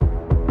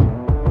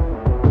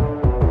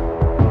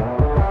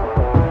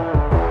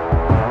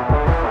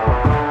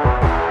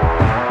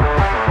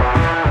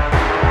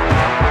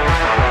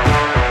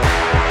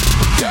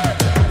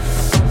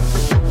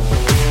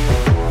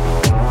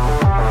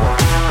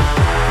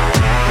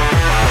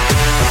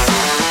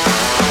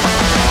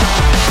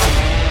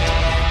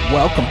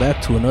Welcome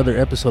back to another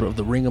episode of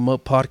the Ring 'em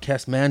Up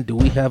podcast, man. Do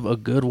we have a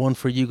good one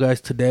for you guys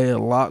today? A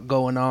lot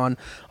going on,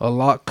 a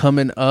lot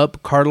coming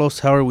up. Carlos,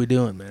 how are we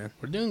doing, man?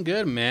 We're doing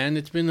good, man.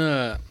 It's been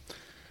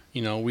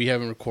we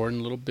haven't recorded in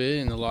a little bit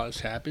and a lot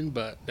has happened,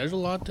 but there's a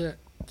lot to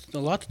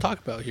talk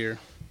about here.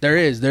 There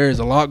is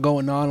a lot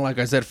going on. Like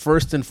I said,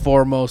 first and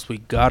foremost, we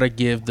gotta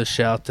give the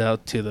shout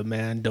out to the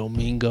man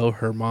Domingo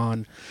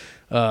Germán.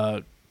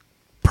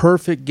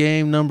 Perfect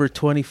game number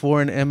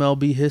 24 in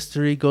MLB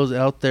history. Goes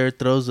out there,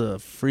 throws a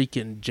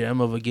freaking gem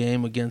of a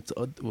game against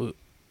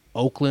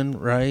Oakland,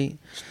 right?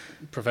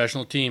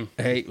 Professional team.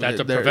 Hey,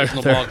 that's a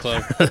professional ball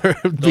club.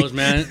 Those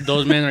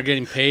men are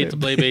getting paid to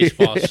play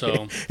baseball.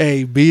 So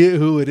hey, be it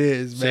who it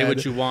is, man. Say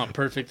what you want.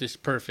 Perfect is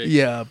perfect.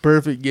 Yeah,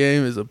 perfect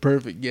game is a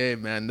perfect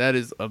game, man. That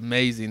is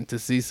amazing to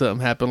see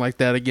something happen like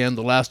that again.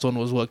 The last one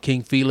was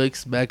King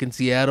Felix back in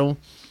Seattle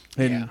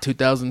in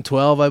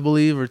 2012, I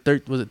believe, or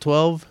was it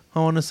 12? I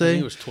want to say. I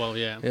think it was 12,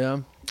 yeah. Yeah.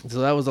 So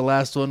that was the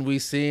last one we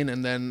seen,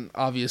 and then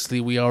obviously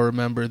we all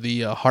remember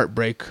the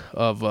heartbreak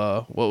of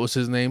what was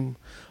his name,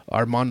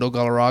 Armando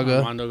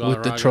Galarraga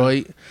with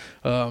Detroit.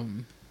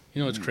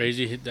 It's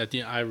crazy that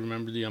I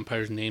remember the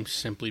umpire's name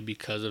simply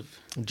because of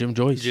Jim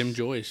Joyce. Jim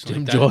Joyce.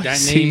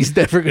 That name, he's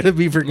never gonna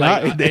be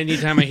forgotten. Like,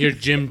 anytime I hear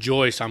Jim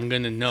Joyce, I'm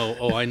gonna know.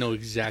 Oh, I know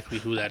exactly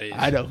who that is.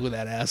 I know who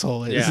that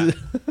asshole is. Yeah.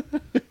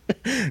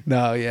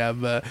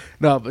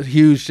 but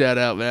huge shout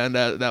out, man.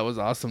 That was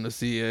awesome to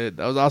see it.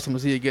 That was awesome to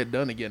see it get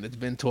done again. It's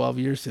been 12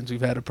 years since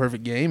we've had a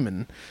perfect game,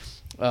 and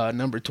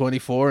number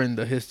 24 in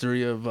the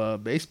history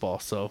of baseball.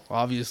 So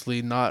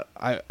obviously not.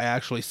 I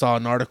actually saw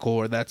an article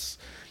where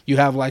you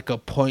have like a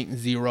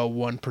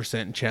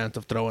 0.01% chance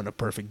of throwing a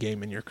perfect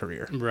game in your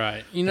career.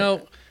 Right.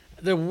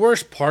 The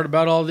worst part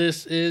about all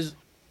this is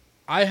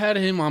I had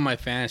him on my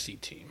fantasy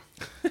team,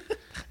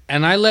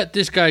 and I let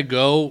this guy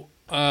go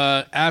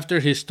after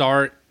his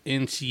start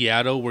in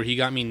Seattle, where he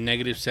got me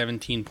negative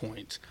 17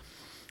 points.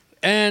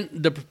 And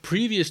the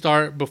previous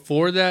start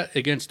before that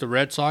against the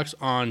Red Sox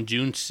on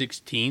June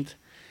 16th,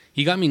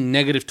 he got me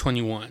negative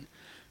 21.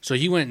 So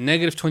he went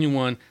negative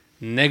 21,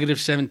 negative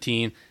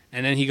 17,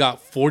 and then he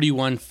got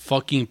 41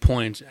 fucking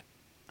points.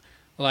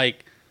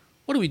 Like,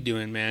 what are we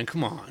doing, man?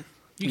 Come on.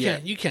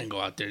 You can't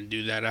go out there and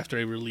do that after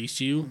I release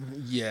you.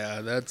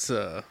 Yeah, that's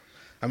I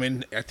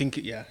think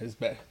his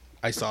bet.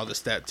 I saw the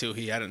stat too.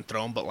 He hadn't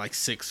thrown but like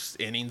 6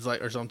 innings,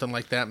 or something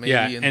like that. Maybe.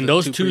 Yeah, and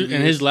those two in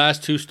his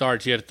last 2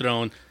 starts, he had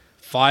thrown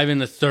 5 in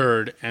the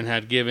third and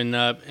had given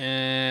up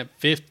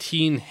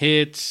 15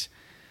 hits,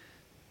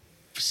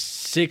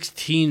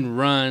 16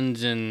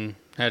 runs, and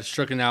had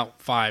struck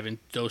out 5 in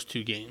those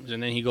 2 games.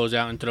 And then he goes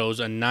out and throws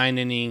a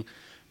 9-inning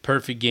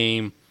perfect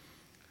game,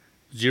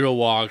 0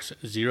 walks,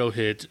 0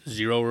 hits,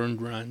 0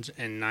 earned runs,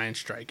 and 9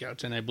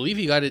 strikeouts. And I believe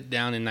he got it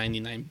down in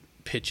 99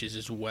 pitches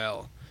as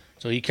well.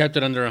 So he kept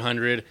it under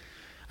 100.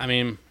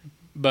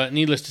 But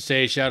needless to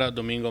say, shout out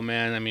Domingo,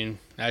 man.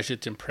 That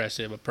shit's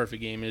impressive. A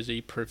perfect game is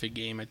a perfect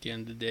game at the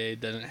end of the day. It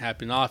doesn't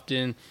happen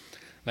often.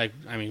 Like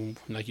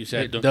you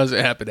said. It doesn't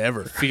happen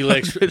ever.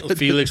 Felix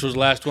was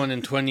last one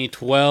in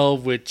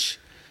 2012, which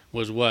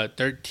was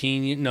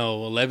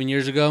 11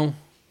 years ago?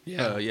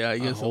 Yeah. I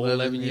guess a whole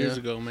 11 years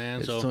ago, man.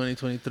 It's so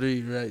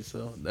 2023, right?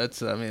 So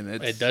that's,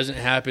 it doesn't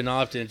happen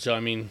often. So,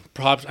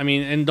 props.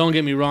 And don't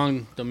get me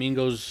wrong,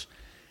 Domingo's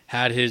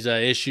had his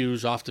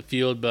issues off the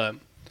field, but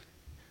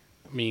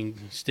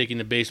sticking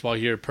to baseball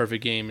here, a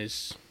perfect game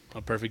is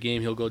a perfect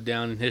game. He'll go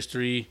down in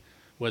history,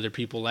 whether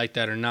people like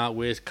that or not,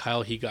 with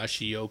Kyle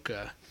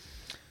Higashioka.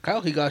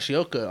 Kyle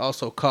Higashioka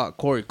also caught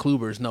Corey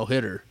Kluber's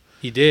no-hitter.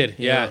 He did,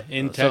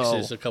 in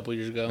Texas a couple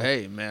years ago.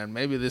 Hey, man,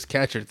 maybe this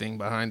catcher thing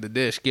behind the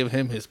dish, give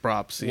him his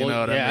props. You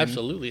know what I mean? Yeah,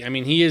 absolutely.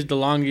 He is the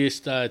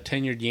longest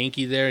tenured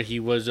Yankee there. He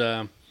was,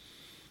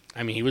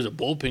 he was a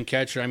bullpen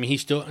catcher.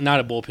 He's still not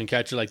a bullpen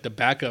catcher, like the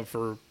backup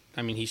for.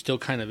 He still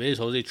kind of is.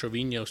 Jose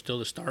Trevino's still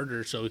the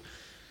starter. So,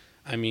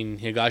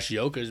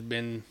 Higashioka's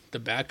been the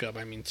backup,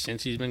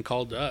 since he's been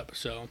called up.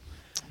 So,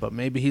 but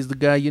maybe he's the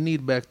guy you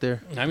need back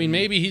there.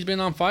 Maybe he's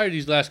been on fire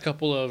these last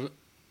couple of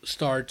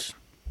starts.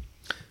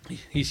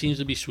 He seems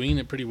to be swinging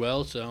it pretty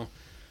well. So,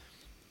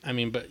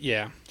 but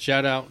yeah,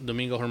 shout out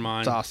Domingo Germán.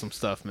 It's awesome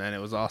stuff, man. It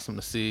was awesome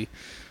to see.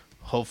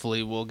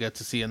 Hopefully we'll get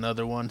to see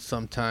another one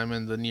sometime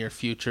in the near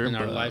future. In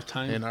our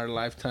lifetime? In our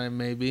lifetime,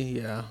 maybe.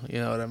 Yeah. You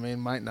know what I mean?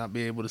 Might not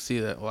be able to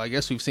see that. Well, I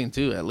guess we've seen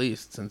 2 at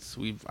least, since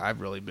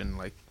I've really been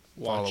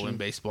following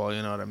baseball,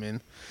 you know what I mean?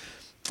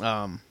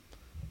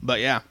 But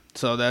yeah,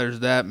 so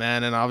there's that,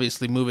 man. And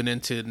obviously moving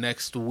into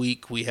next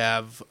week, we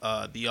have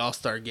the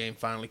Allstar game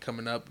finally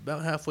coming up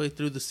about halfway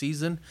through the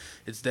season.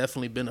 It's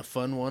definitely been a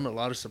fun one. A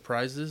lot of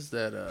surprises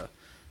that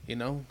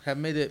have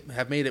made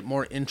it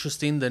more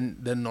interesting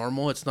than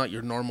normal. It's not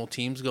your normal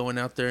teams going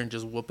out there and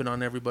just whooping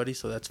on everybody,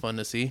 so that's fun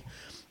to see.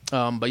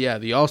 But yeah,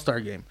 the All-Star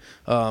game.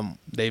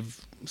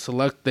 They've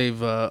selected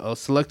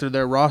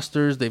their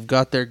rosters. They've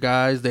got their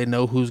guys. They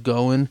know who's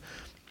going.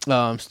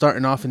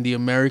 Starting off in the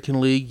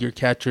American League, your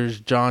catchers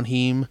Jonah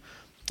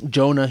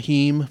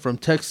Heim from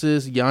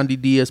Texas,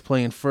 Yandy Diaz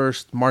playing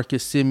first,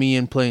 Marcus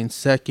Semien playing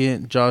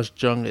second, Josh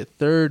Jung at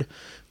third,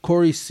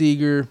 Corey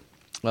Seager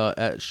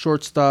At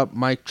shortstop,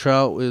 Mike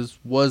Trout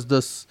was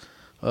the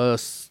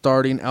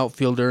starting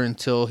outfielder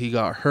until he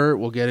got hurt.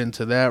 We'll get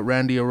into that.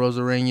 Randy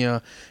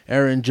Arozarena,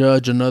 Aaron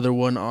Judge, another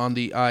one on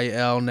the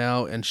IL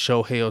now, and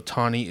Shohei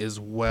Ohtani is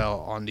well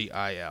on the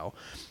IL.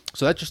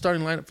 So that's your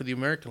starting lineup for the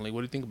American League.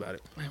 What do you think about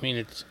it?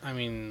 I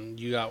mean,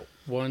 you got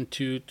 1,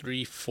 2,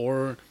 3,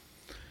 4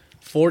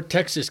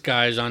 Texas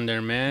guys on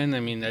there, man.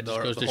 I mean, that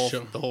just goes to show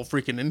the whole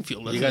freaking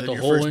infield. You got the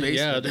whole,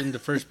 other than the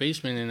first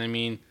baseman, and I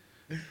mean,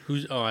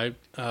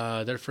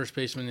 their first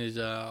baseman is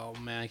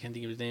I can't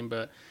think of his name,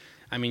 but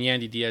I mean,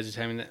 Yandy Diaz is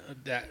having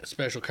that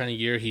special kind of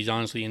year. He's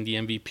honestly in the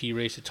MVP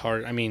race. It's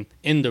hard. I mean,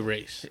 in the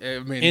race.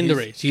 The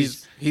race.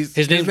 His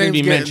name's going to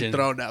be mentioned.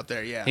 Thrown out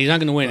there, yeah. He's not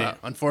going to win it.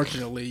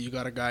 Unfortunately, you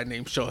got a guy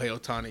named Shohei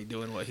Ohtani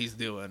doing what he's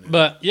doing.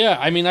 But, yeah,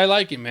 I mean, I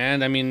like it,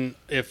 man. I mean,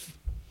 if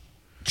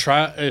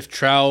Trout, it's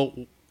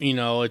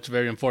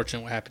very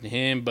unfortunate what happened to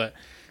him. But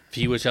if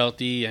he was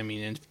healthy, I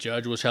mean, and if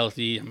Judge was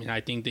healthy, I mean, I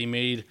think they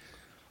made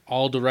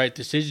all the right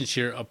decisions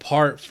here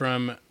apart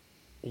from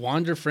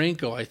Wander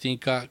Franco. I think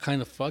got kind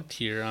of fucked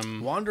here.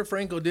 Wander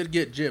Franco did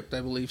get gypped,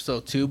 I believe so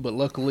too, but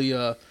luckily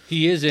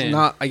he is in.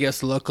 Not, I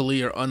guess,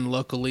 luckily or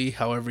unluckily,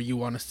 however you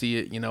want to see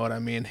it. You know what I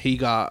mean? He's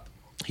got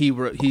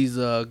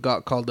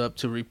called up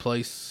to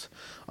replace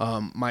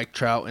Mike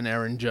Trout and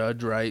Aaron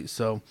Judge, right?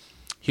 So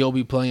he'll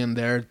be playing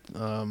there.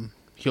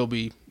 He'll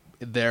be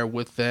there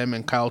with them,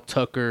 and Kyle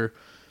Tucker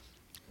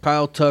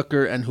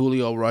and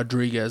Julio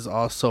Rodriguez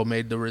also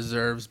made the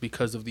reserves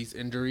because of these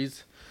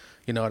injuries.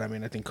 You know what I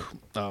mean? I think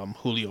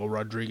Julio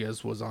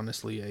Rodriguez was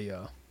honestly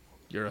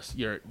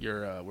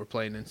we're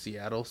playing in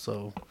Seattle,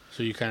 so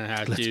you kind of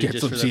have let's to get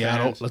just some for the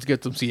Seattle. fans. Let's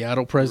get some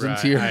Seattle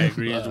presence here. I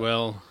agree as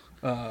well.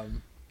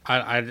 I'm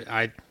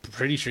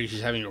pretty sure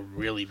he's having a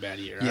really bad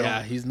year.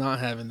 Yeah, he's not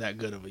having that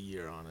good of a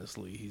year,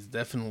 honestly. He's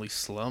definitely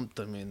slumped.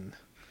 I mean,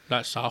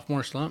 that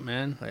sophomore slump,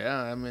 man.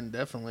 Yeah, I mean,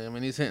 definitely. I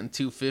mean, he's hitting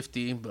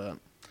 250, but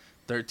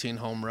 13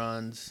 home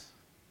runs.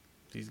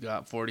 He's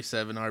got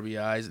 47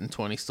 RBIs and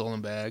 20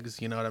 stolen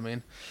bags. You know what I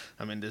mean?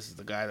 I mean, this is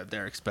the guy that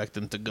they're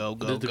expecting to go.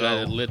 This is the guy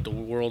that lit the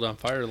world on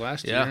fire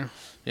last year.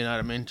 You know what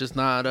I mean? Just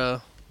having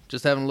a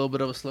little bit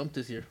of a slump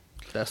this year.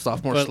 That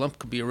sophomore slump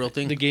could be a real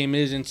thing. The game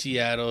is in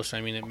Seattle, so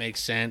I mean, it makes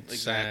sense.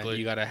 Exactly.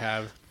 You gotta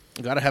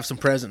have some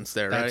presence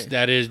there, right?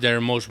 That is their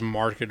most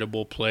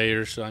marketable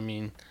player. So I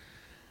mean,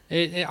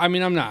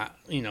 I'm not,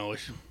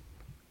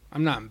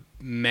 I'm not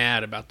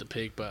mad about the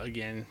pick, but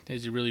again,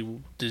 is he really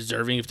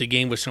deserving? If the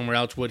game was somewhere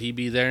else, would he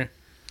be there?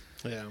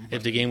 Yeah.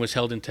 If the game was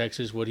held in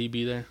Texas, would he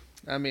be there?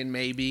 I mean,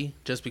 maybe,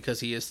 just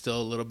because he is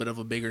still a little bit of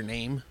a bigger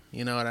name.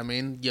 You know what I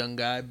mean? Young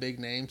guy, big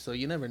name, so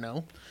you never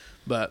know.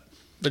 But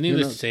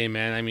needless to say,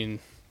 man, I mean,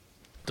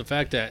 the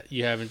fact that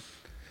you haven't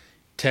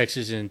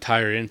Texas'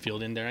 entire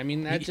infield in there, I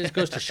mean, that just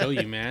goes to show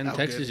you, man.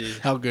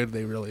 How good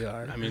they really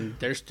are. I mean,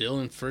 they're still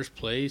in first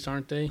place,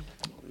 aren't they?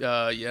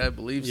 Yeah, I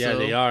believe so. Yeah,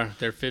 they are.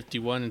 They're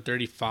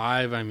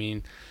 51-35. I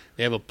mean,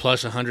 they have a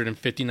plus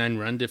 159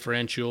 run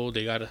differential. It's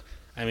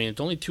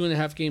only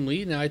 2.5 game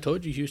lead. Now, I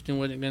told you Houston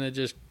wasn't going to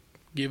just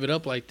give it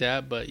up like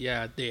that. But,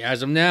 yeah,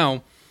 as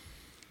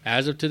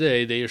of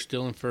today, they are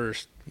still in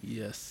first.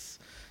 Yes,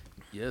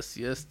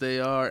 they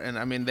are. And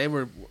I mean,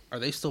 are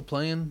they still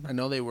playing? I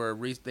know they were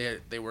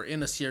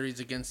in a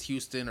series against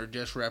Houston, or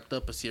just wrapped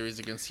up a series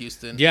against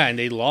Houston. Yeah, and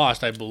they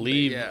lost, I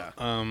believe.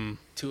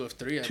 2 of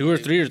 3. Or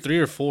 3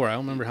 or 4. I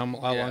don't remember how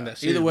long that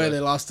series Either way, was. they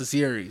lost the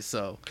series.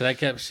 So because I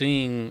kept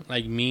seeing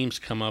like memes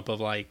come up of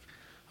like,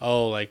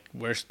 oh, like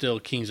we're still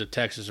kings of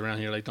Texas around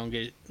here. Like don't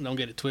get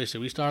it twisted.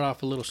 We start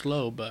off a little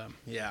slow, but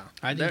yeah,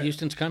 I think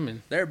Houston's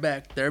coming. They're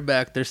back.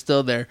 They're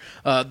still there.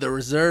 The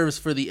reserves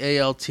for the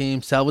AL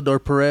team: Salvador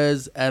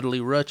Perez,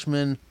 Adley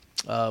Rutschman,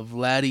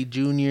 Vladdy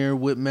Jr.,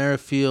 Whit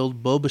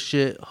Merrifield, Bo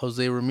Bichette,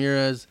 Jose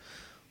Ramirez,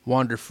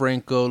 Wander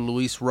Franco,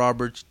 Luis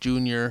Roberts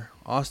Jr.,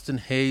 Austin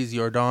Hayes,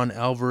 Yordan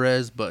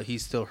Alvarez, but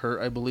he's still hurt,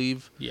 I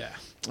believe. Yeah.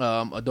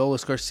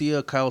 Adolis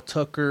Garcia, Kyle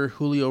Tucker,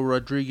 Julio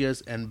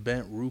Rodriguez, and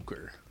Bent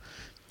Ruker.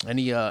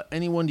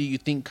 Anyone do you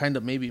think kind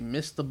of maybe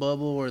missed the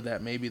bubble, or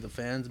that maybe the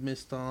fans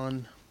missed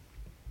on?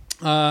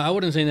 I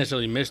wouldn't say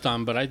necessarily missed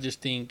on, but I just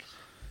think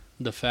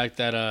the fact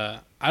that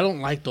I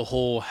don't like the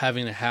whole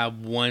having to have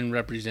one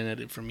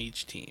representative from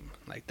each team.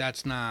 Like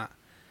that's not.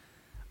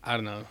 I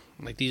don't know.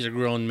 Like these are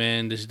grown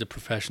men. This is the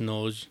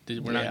professionals.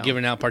 We're not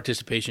giving out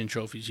participation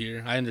trophies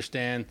here. I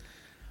understand.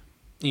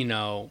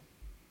 Got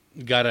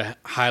to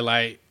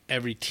highlight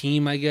every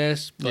team, I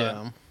guess.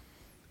 But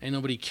ain't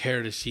nobody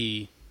care to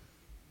see.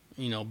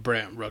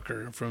 Brent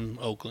Rooker from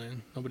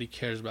Oakland. Nobody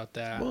cares about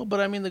that. Well,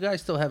 but I mean, the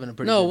guy's still having a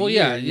pretty good year.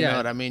 Yeah. You know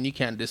what I mean? You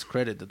can't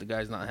discredit that the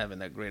guy's not having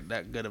that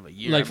good of a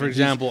year. Like, for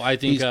example, I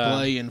think he's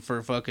playing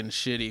for fucking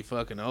shitty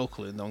fucking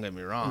Oakland. Don't get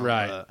me wrong.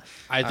 Right. But,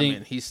 I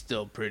think he's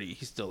still pretty.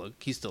 He's still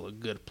a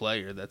good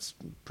player. That's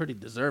pretty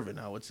deserving,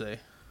 I would say.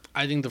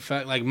 I think the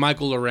fact, like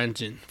Michael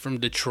Lorenzen from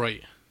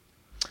Detroit.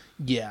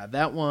 Yeah,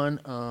 that one.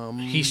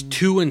 He's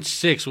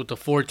 2-6 with the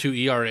 4.2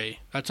 ERA.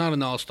 That's not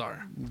an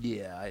all-star.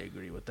 Yeah, I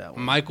agree with that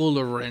one. Michael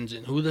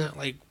Lorenzen.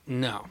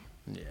 No.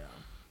 Yeah.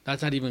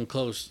 That's not even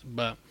close.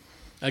 But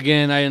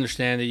again, I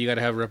understand that you got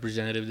to have a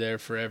representative there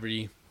for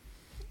every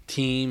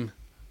team.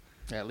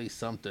 At least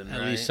something, At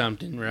right? least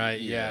something, right?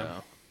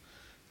 Yeah.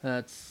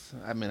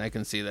 I mean, I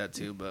can see that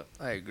too, but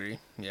I agree.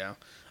 Yeah.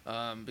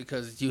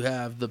 Because you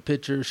have the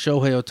pitchers,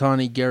 Shohei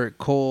Ohtani, Garrett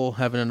Cole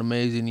having an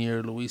amazing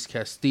year, Luis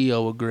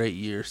Castillo, a great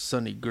year,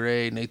 Sonny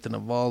Gray, Nathan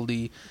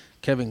Eovaldi,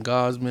 Kevin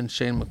Gausman,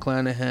 Shane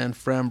McClanahan,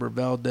 Framber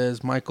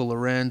Valdez, Michael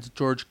Lorenz,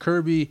 George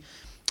Kirby,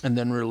 and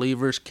then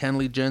relievers,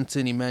 Kenley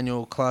Jensen,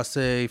 Emmanuel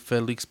Clase,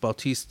 Felix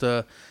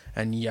Bautista,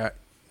 and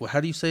how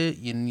do you say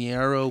it?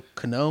 Yaniero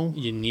Cano?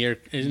 Yanier,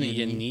 isn't it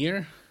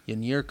Yanier?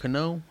 Yanier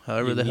Cano,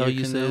 however the hell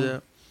you say Cano.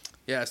 that.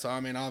 Yeah, so I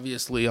mean,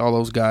 obviously, all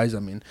those guys. I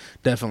mean,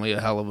 definitely a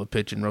hell of a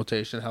pitching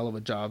rotation, hell of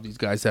a job these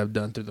guys have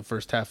done through the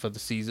first half of the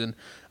season.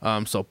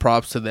 So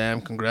props to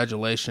them.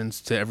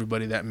 Congratulations to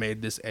everybody that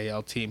made this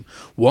AL team.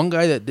 One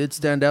guy that did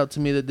stand out to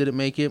me that didn't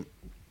make it,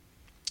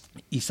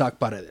 Isaac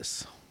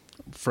Paredes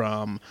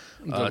from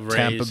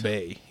Tampa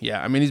Bay.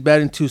 Yeah, I mean, he's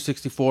batting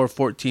 .264,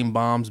 14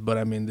 bombs, but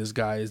I mean, this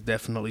guy is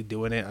definitely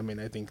doing it. I mean,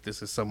 I think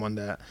this is someone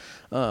that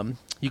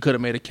you could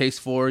have made a case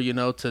for,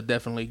 to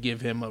definitely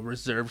give him a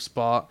reserve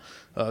spot,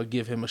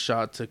 give him a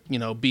shot to,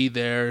 be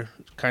there,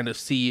 kind of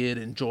see it,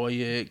 enjoy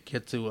it,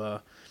 get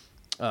to,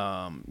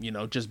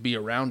 just be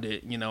around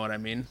it, you know what I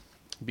mean?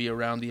 Be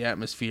around the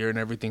atmosphere and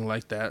everything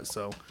like that.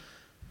 So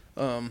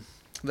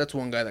that's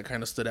one guy that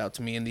kind of stood out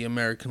to me in the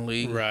American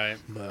League. Right.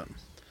 But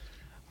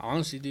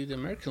honestly, dude, the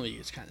American League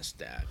is kind of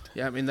stacked.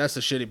 Yeah, I mean, that's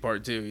the shitty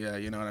part, too. Yeah,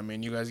 you know what I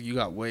mean?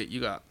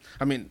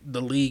 I mean,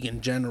 the league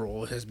in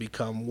general has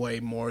become way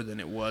more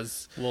than it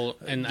was. Well,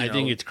 and I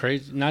think it's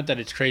crazy. Not that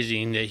it's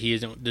crazy and that he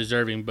isn't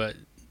deserving, but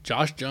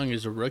Josh Jung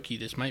is a rookie.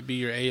 This might be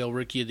your AL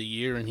Rookie of the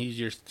Year, and he's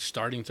your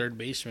starting third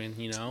baseman,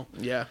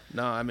 Yeah,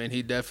 no, I mean,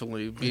 he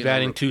definitely... He's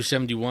batting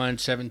 .271,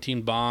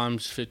 17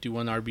 bombs,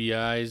 51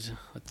 RBIs,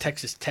 a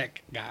Texas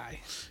Tech guy.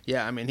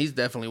 Yeah, I mean, he's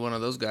definitely one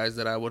of those guys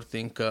that I would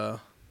think...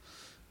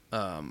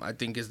 I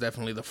think is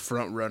definitely the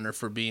front runner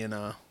for being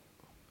the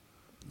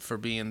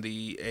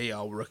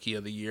AL Rookie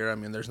of the Year. I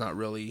mean, there's not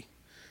really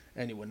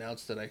anyone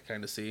else that I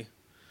kind of see.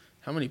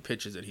 How many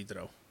pitches did he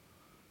throw?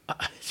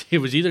 It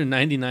was either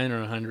 99 or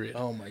 100.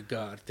 Oh my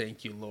God!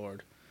 Thank you,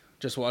 Lord.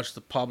 Just watched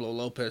the Pablo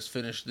Lopez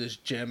finish this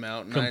gem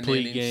out.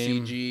 Complete 9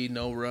 game. CG,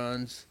 no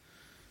runs.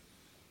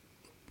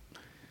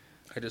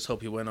 I just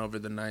hope he went over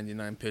the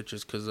 99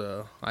 pitches because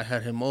I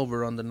had him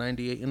over on the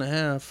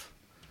 98.5.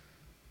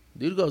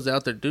 Dude goes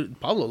out there. Dude,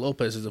 Pablo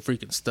Lopez is a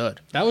freaking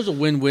stud. That was a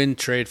win-win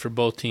trade for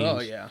both teams. Oh,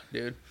 yeah,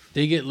 dude.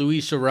 They get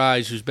Luis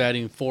Ariz, who's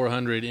batting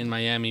 .400 in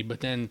Miami,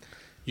 but then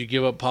you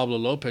give up Pablo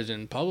Lopez,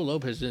 and Pablo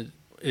Lopez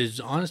is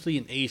honestly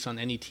an ace on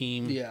any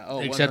team,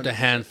 except 100%. A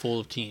handful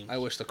of teams. I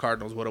wish the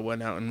Cardinals would have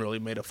went out and really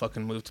made a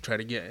fucking move to try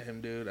to get him,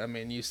 dude. I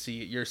mean,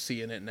 you're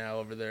seeing it now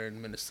over there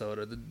in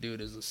Minnesota. The dude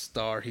is a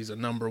star. He's a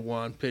number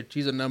one pitch.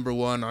 He's a number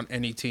one on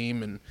any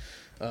team, and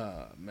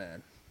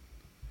man.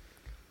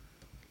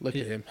 Look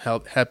at him,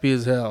 happy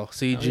as hell.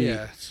 CG. Oh,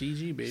 yeah,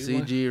 CG, baby.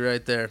 CG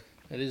right there.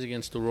 That is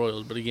against the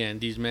Royals, but again,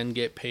 these men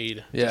get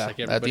paid. Yeah, just like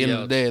everybody at the end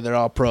else. of the day, they're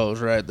all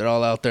pros, right? They're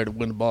all out there to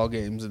win the ball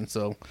games, and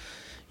so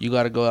you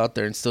got to go out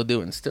there and still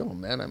do it. And still,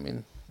 man, I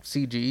mean,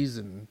 CGs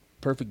and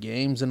perfect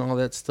games and all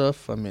that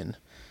stuff. I mean,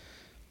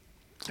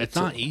 it's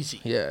not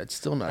easy. Yeah, it's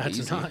still not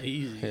easy. It's not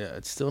easy. Yeah,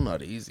 it's still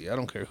not easy. I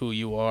don't care who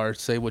you are,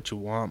 say what you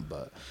want,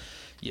 but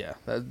yeah,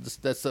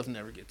 that stuff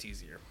never gets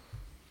easier.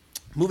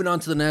 Moving on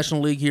to the National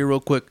League here real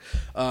quick.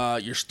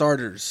 Your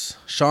starters,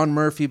 Sean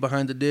Murphy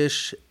behind the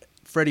dish,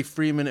 Freddie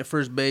Freeman at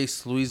first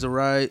base, Luis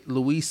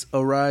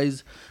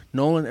Ariz,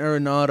 Nolan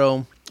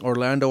Arenado,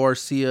 Orlando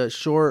Arcia at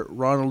short,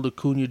 Ronald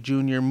Acuna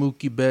Jr.,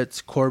 Mookie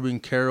Betts, Corbin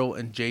Carroll,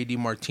 and J.D.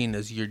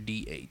 Martinez, your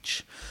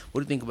DH.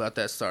 What do you think about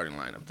that starting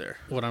lineup there?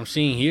 What I'm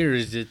seeing here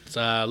is it's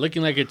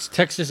looking like it's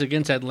Texas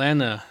against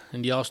Atlanta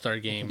in the All-Star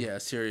game. Yeah,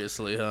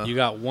 seriously, huh? You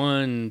got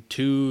 1,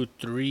 2,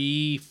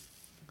 3...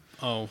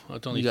 Oh,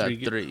 it's only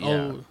three. Yeah.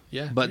 Oh,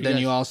 yeah. But then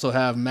you also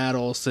have Matt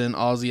Olson,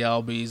 Ozzie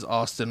Albies,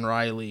 Austin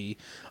Riley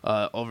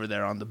over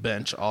there on the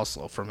bench,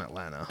 also from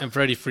Atlanta. And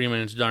Freddie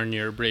Freeman is darn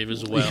near a Brave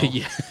as well.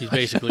 Yeah. He's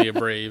basically a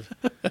Brave.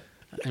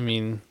 I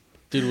mean,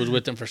 dude was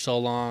with them for so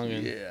long.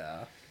 And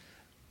yeah.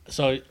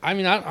 So, I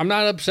mean, I'm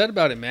not upset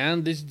about it,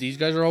 man. These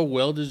guys are all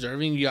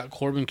well-deserving. You got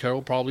Corbin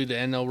Carroll, probably the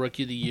NL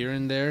Rookie of the Year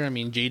in there. I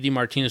mean, J.D.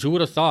 Martinez, who would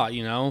have thought,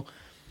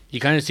 He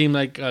kind of seemed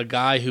like a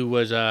guy who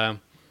was...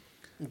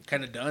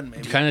 kind of done,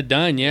 maybe. Kind of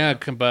done, yeah.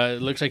 But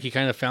it looks like he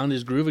kind of found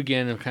his groove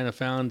again and kind of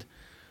found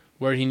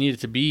where he needed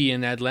to be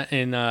in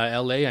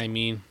L.A., I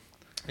mean.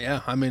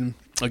 Yeah, I mean,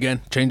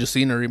 again, change of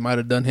scenery might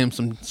have done him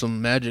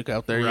some magic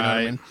out there, you know what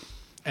I mean?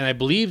 And I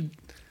believe,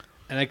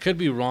 and I could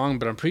be wrong,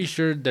 but I'm pretty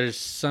sure there's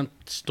some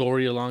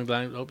story along the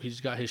line. Oh,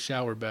 he's got his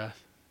shower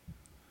bath.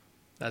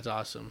 That's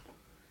awesome.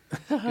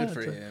 Good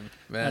for him,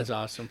 man. That's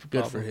awesome.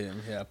 Good for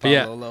him, yeah.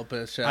 Pablo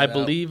Lopez, shout out. I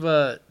believe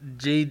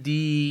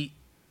J.D.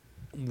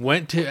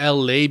 went to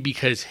L.A.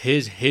 because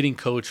his hitting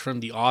coach from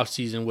the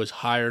offseason was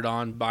hired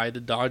on by the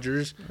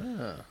Dodgers.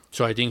 Ah.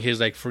 So I think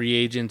his free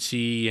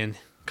agency and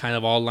kind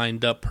of all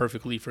lined up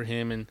perfectly for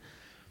him. And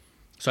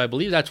so I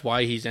believe that's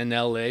why he's in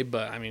L.A.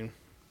 But, I mean,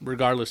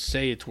 regardless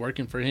say it's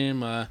working for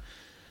him.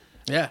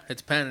 Yeah,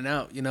 it's panning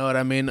out. You know what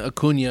I mean?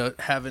 Acuna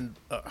having,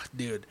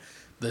 dude,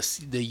 the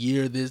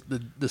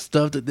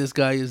stuff that this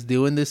guy is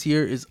doing this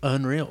year is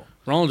unreal.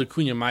 Ronald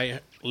Acuna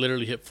might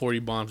literally hit 40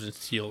 bombs and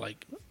steal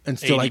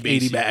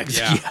 80 bags.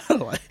 Yeah,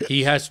 Yeah.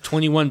 He has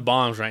 21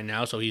 bombs right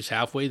now, so he's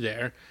halfway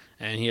there,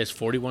 and he has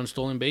 41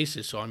 stolen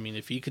bases. So I mean,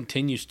 if he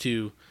continues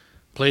to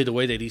play the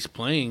way that he's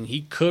playing,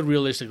 he could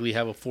realistically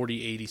have a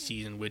 40-80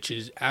 season, which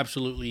is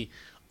absolutely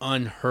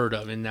unheard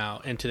of in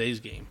today's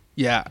game.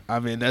 Yeah, I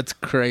mean that's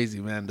crazy,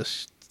 man. The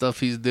stuff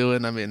he's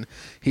doing. I mean,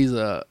 he's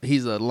a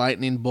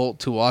lightning bolt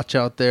to watch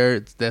out there.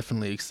 It's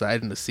definitely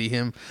exciting to see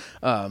him.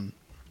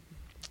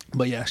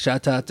 But yeah,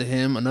 shout out to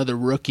him. Another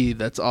rookie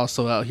that's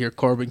also out here,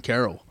 Corbin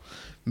Carroll,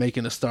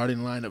 making a starting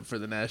lineup for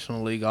the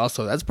National League.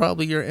 Also, that's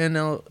probably your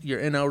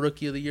NL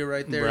Rookie of the Year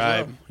right there. Right.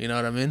 As well. You know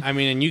what I mean? I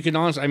mean, and you can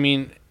honestly, I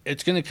mean,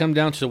 it's going to come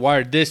down to the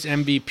wire. This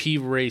MVP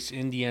race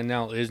in the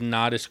NL is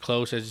not as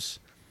close as,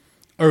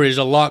 or is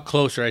a lot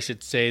closer, I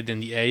should say,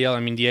 than the AL. I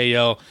mean, the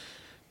AL,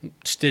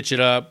 stitch it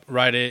up,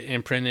 write it,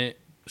 imprint it.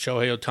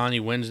 Shohei Ohtani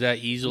wins that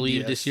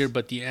easily this year,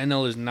 but the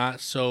NL is not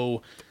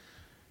so,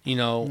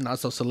 not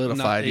so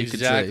solidified. You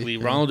exactly.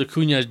 Could say. Ronald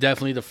Acuna is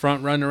definitely the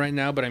front runner right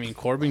now, but I mean,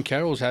 Corbin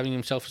Carroll is having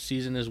himself a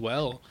season as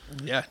well.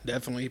 Yeah,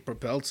 definitely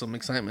propelled some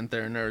excitement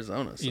there in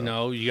Arizona.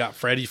 So. You got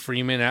Freddie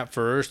Freeman at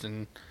first,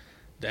 and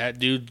that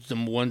dude's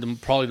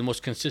probably the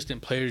most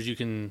consistent players you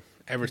can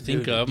ever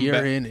think of.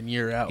 Year in and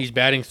year out. He's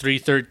batting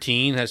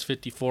 .313, has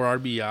 54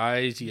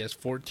 RBIs, he has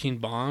 14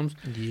 bombs.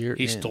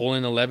 He's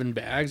stolen 11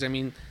 bags. I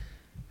mean,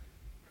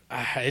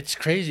 it's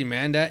crazy,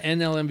 man. That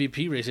NL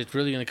MVP race, it's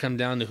really going to come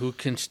down to who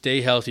can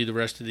stay healthy the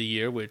rest of the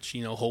year, which,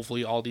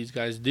 hopefully all these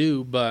guys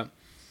do. But,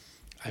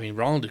 I mean,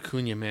 Ronald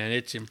Acuna, man,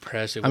 it's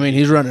impressive. I mean,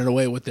 he's running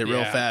away with it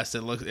real fast.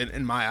 It looks,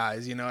 in my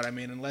eyes, you know what I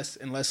mean? Unless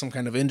some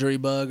kind of injury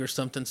bug or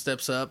something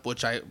steps up,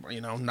 which I,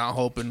 not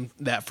hoping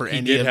that for any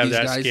of these guys. He did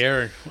have that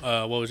scare.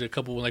 What was it,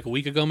 a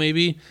week ago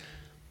maybe?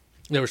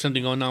 There was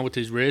something going on with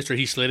his wrist, or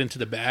he slid into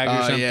the bag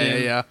or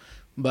something. Yeah.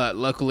 But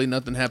luckily,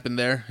 nothing happened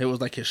there. It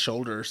was like his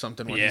shoulder or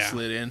something when he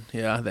slid in.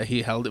 Yeah, that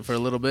he held it for a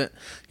little bit.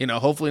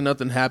 Hopefully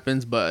nothing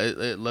happens, but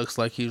it looks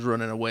like he's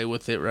running away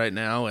with it right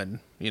now. And,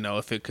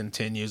 if it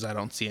continues, I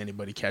don't see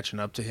anybody catching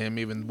up to him,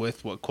 even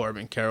with what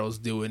Corbin Carroll's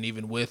doing,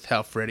 even with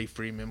how Freddie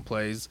Freeman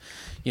plays,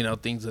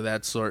 things of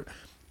that sort.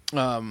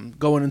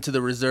 Going into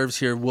the reserves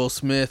here, Will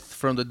Smith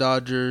from the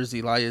Dodgers,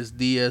 Elias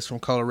Diaz from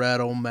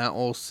Colorado, Matt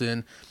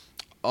Olson,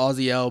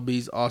 Ozzie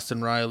Albies,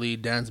 Austin Riley,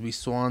 Dansby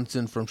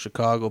Swanson from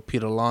Chicago,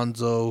 Pete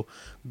Alonso,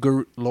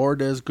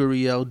 Lourdes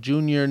Gurriel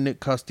Jr., Nick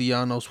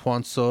Castellanos,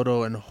 Juan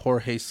Soto, and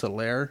Jorge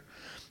Soler.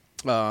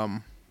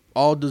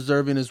 All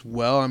deserving as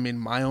well. I mean,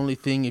 my only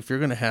thing, if you're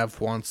going to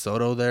have Juan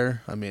Soto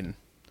there, I mean,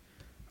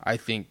 I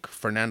think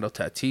Fernando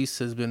Tatis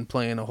has been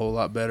playing a whole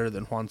lot better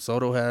than Juan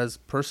Soto has,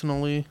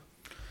 personally.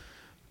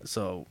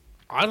 So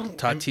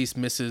Tatis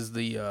misses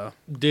the.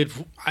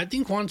 I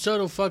think Juan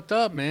Soto fucked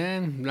up,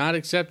 man, not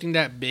accepting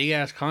that big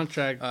ass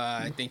contract.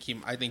 I think he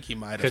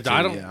might have.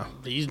 Because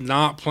he's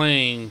not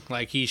playing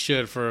like he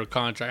should for a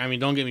contract. I mean,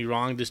 don't get me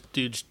wrong, this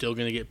dude's still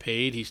gonna get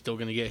paid. He's still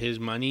gonna get his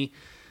money,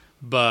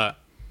 but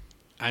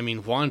I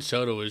mean, Juan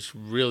Soto is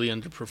really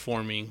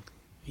underperforming.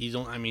 He's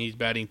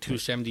batting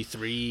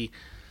 .273.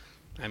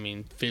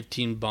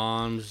 15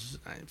 bombs,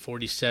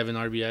 47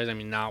 RBIs. I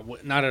mean,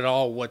 not at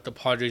all what the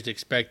Padres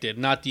expected.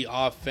 Not the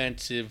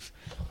offensive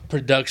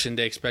production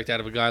they expect out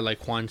of a guy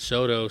like Juan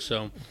Soto.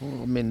 So,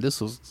 this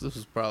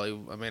was probably.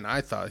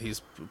 I thought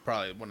he's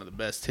probably one of the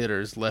best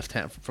hitters left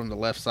hand from the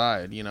left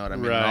side. You know what I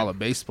mean? Right. In all of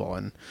baseball,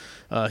 and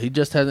he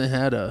just hasn't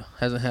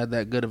had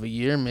that good of a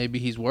year. Maybe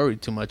he's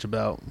worried too much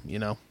about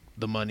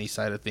the money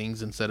side of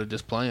things instead of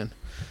just playing.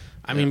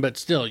 I mean, but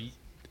still.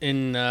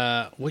 In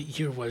what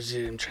year was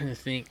it? I'm trying to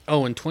think.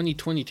 Oh, in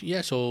 2022. Yeah,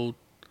 so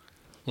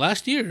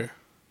last year.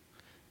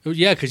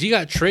 Yeah, because he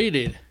got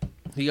traded.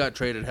 He got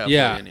traded halfway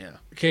in, yeah.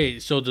 Okay,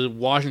 so the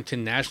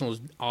Washington Nationals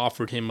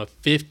offered him a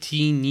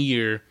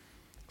 15-year,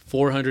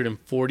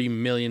 $440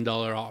 million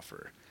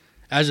offer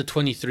as a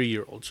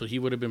 23-year-old. So he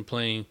would have been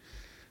playing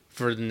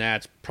for the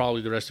Nats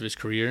probably the rest of his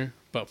career.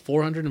 But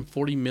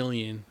 $440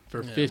 million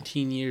for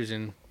 15 years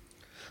and...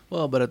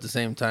 Well, but at the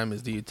same time,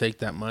 do you take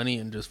that money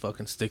and just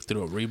fucking stick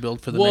through a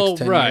rebuild for the next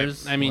 10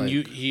 years? I mean,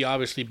 he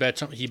obviously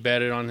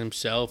betted on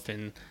himself,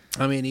 and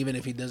I mean, even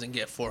if he doesn't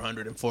get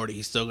 440,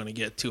 he's still going to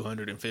get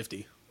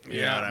 250.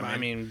 You know what I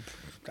mean?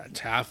 That's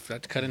half.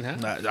 That's cut in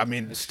half. I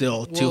mean,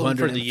 still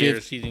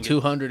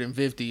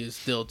 250 is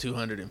still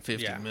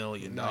 $250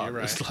 million. No, you're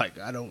right. It's like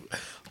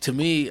To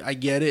me, I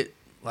get it.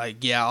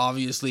 Like, yeah,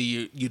 obviously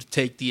you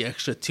take the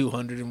extra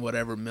 $200 and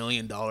whatever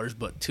million,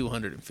 but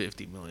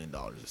 $250 million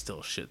is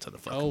still shit to the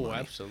fucking money. Oh,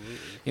 absolutely.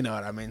 You know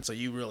what I mean? So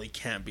you really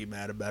can't be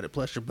mad about it.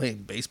 Plus, you're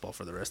playing baseball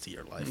for the rest of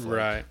your life.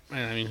 Right.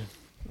 I mean,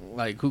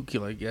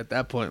 at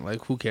that point,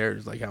 who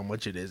cares? How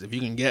much it is? If you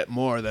can get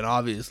more, then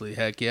obviously,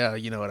 heck yeah,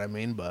 you know what I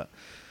mean. But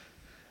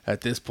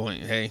at this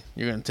point, hey,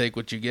 you're gonna take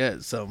what you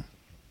get. So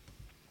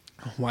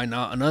why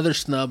not? Another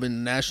snub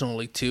in the National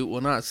League too. Well,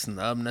 not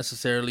snub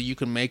necessarily. You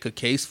can make a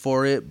case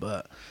for it,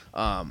 but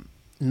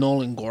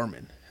Nolan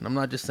Gorman. And I'm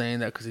not just saying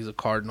that because he's a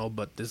Cardinal,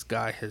 but this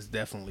guy has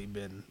definitely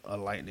been a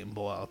lightning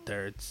bolt out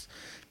there. It's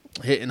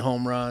hitting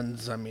home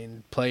runs, I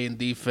mean, playing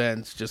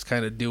defense, just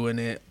kind of doing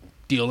it,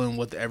 dealing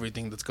with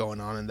everything that's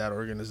going on in that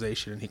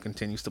organization, and he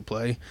continues to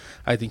play.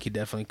 I think he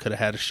definitely could have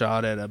had a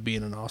shot at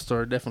being an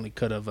All-Star. Definitely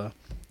could have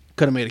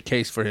made a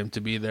case for him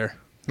to be there.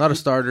 Not a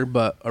starter,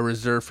 but a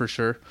reserve for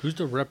sure. Who's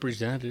the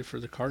representative for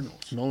the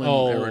Cardinals? Nolan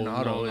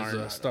Arenado is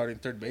a starting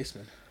third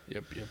baseman.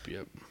 Yep.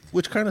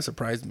 Which kind of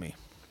surprised me.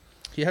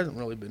 He hasn't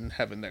really been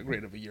having that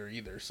great of a year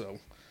either, so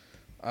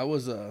I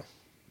was a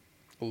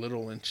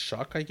little in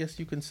shock, I guess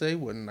you can say,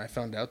 when I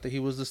found out that he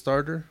was the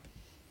starter.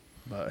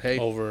 But hey,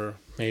 over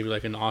maybe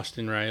like an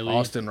Austin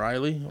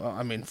Riley. Well,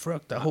 I mean,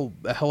 frick, that whole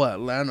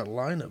Atlanta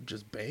lineup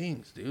just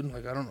bangs, dude.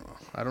 Like, I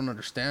don't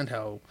understand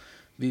how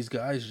these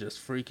guys just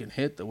freaking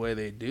hit the way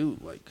they do.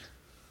 Like,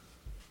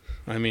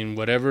 I mean,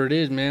 whatever it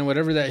is, man,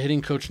 whatever that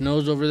hitting coach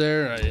knows over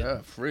there.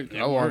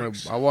 I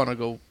want to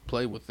go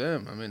play with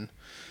them. I mean,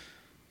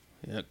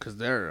 yeah, because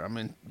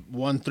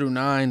 1 through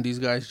 9, these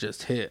guys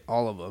just hit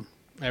all of them.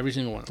 Every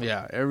single one of them.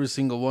 Yeah, every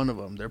single one of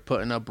them. They're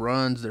putting up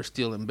runs. They're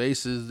stealing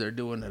bases. They're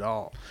doing it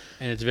all.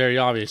 And it's very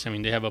obvious. I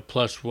mean, they have a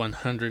plus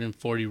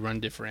 140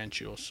 run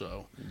differential.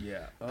 So,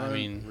 yeah, I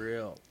mean,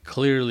 real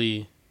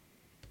clearly,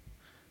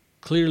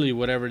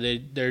 whatever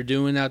they're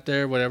doing out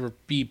there, whatever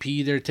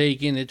BP they're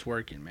taking, it's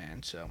working,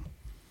 man. So,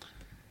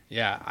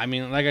 yeah, I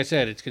mean, like I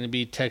said, it's going to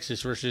be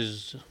Texas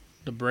versus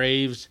the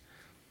Braves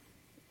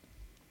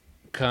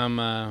come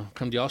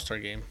the All-Star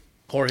game.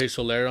 Jorge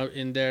Solero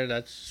in there,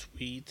 that's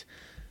sweet.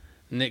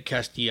 Nick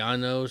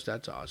Castellanos,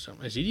 that's awesome.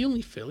 Is he the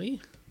only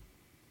Philly?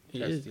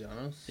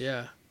 Castellanos?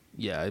 Yeah.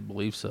 Yeah, I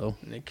believe so.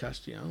 Nick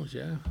Castellanos,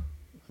 yeah.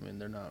 I mean,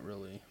 they're not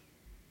really.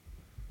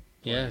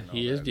 Yeah,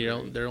 he is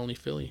their only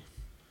Philly.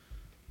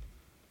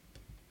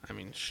 I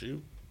mean,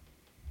 shoot.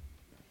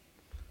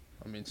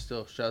 I mean,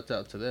 still, shouts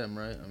out to them,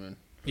 right? I mean.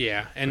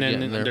 Yeah, and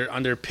then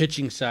on their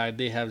pitching side,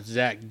 they have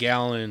Zach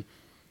Gallen,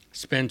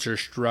 Spencer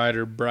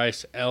Strider,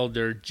 Bryce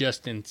Elder,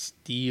 Justin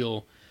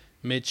Steele,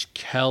 Mitch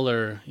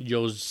Keller,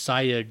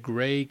 Josiah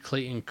Gray,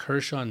 Clayton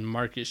Kershaw, and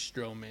Marcus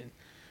Stroman.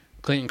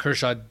 Clayton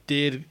Kershaw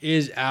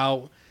is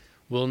out,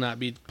 will not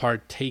be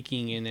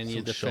partaking in any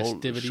of the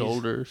festivities.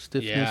 Shoulder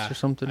stiffness or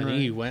something, I right?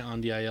 think he went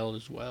on the IL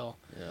as well.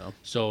 Yeah.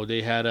 So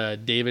they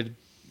had David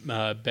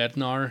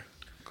Bednar.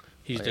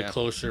 He's the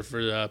closer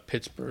for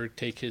Pittsburgh.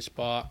 Take his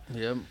spot.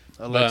 Yep.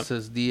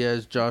 Alexis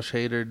Diaz, Josh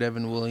Hader,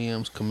 Devin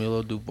Williams,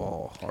 Camilo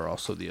Duvall are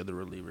also the other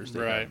relievers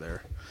they have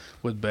there.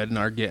 With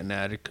Bednar getting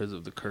at it because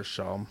of the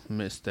Kershaw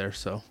miss there.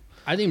 So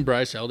I think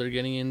Bryce Elder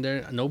getting in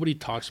there. Nobody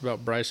talks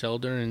about Bryce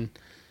Elder and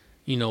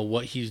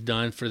what he's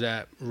done for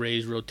that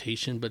Rays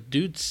rotation. But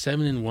dude's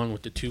 7-1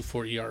 with the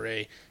 2.4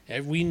 ERA.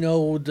 And we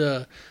know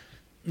the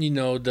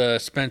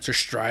Spencer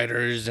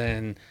Striders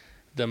and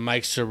the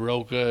Mike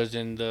Sorokas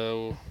and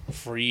the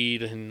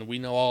Freed, and we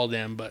know all of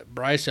them. But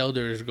Bryce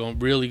Elder is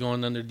really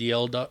going under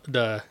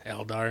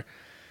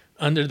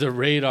under the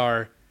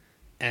radar,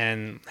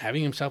 and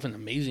having himself an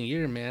amazing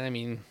year, man. I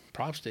mean,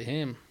 props to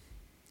him.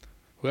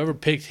 Whoever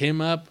picked him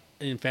up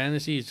in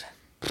fantasies,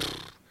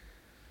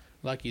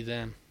 lucky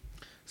them.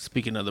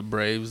 Speaking of the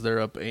Braves, they're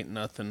up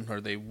 8-0,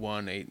 or they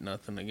won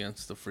 8-0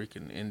 against the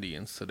freaking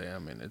Indians today. I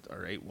mean,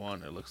 or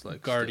 8-1. It looks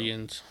like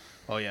Guardians. Still.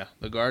 Oh yeah,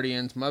 the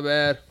Guardians. My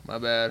bad.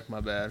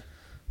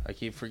 I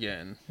keep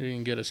forgetting. They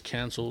didn't get us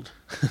canceled.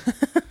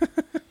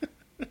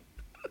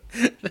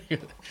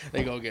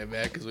 They gonna get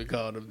mad because we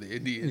called them the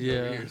Indians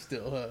over here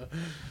still.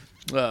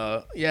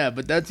 Yeah,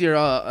 but those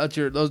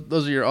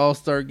are your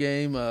All-Star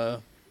game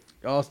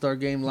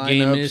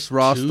lineups,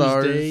 raw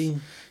stars.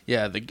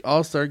 Yeah, the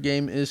All-Star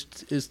game is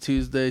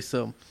Tuesday,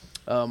 so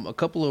a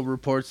couple of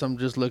reports I'm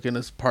just looking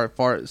as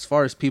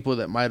far as people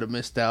that might have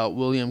missed out.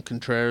 William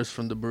Contreras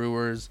from the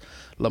Brewers,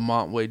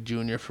 Lamont Wade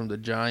Jr. from the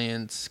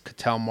Giants,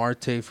 Ketel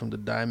Marte from the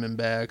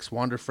Diamondbacks.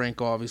 Wander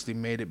Franco obviously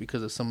made it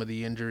because of some of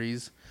the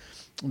injuries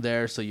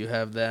there, so you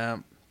have that.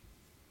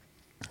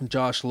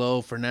 Josh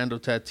Lowe, Fernando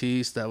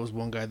Tatis, that was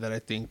one guy that I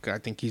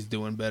think he's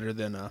doing better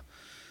than a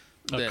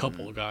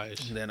couple of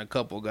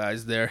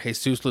guys there.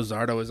 Jesus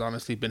Luzardo has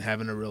honestly been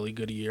having a really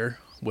good year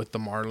with the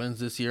Marlins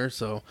this year,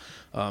 so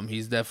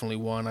he's definitely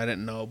one. I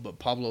didn't know, but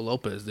Pablo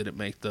Lopez didn't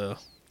make the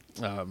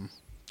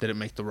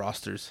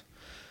rosters.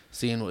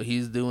 Seeing what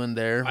he's doing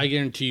there, I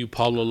guarantee you,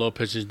 Pablo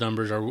Lopez's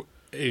numbers are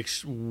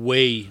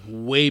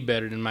way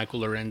better than Michael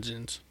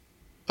Lorenzen's.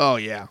 Oh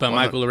yeah, but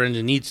Michael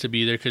Lorenzen needs to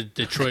be there because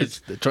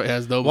Detroit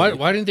has nobody.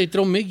 Why didn't they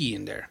throw Miggy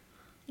in there?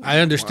 I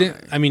understand.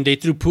 Why? I mean, they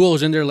threw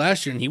Pujols in there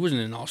last year, and he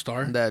wasn't an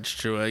All-Star. That's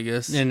true, I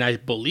guess. And I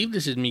believe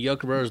this is Miguel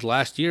Cabrera's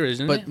last year,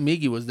 isn't it? But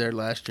Miggy was there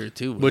last year,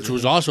 too. Which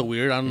was also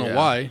weird. I don't know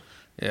why.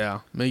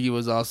 Yeah, Miggy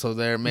was also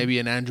there. Maybe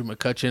an Andrew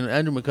McCutchen.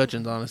 Andrew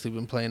McCutchen's honestly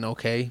been playing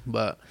okay,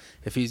 but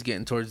if he's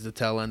getting towards the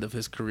tail end of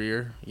his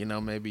career,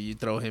 maybe you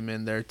throw him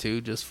in there, too,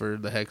 just for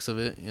the heck of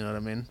it. You know what I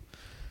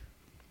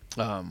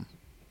mean?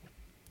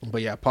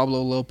 But yeah,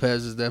 Pablo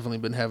Lopez has definitely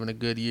been having a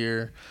good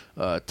year.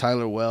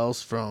 Tyler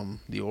Wells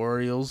from the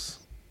Orioles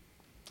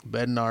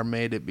Bednar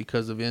made it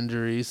because of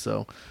injuries.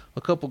 So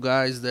a couple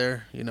guys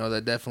there,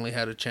 that definitely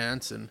had a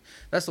chance. And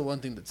that's the one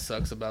thing that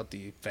sucks about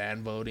the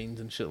fan votings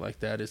and shit like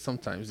that is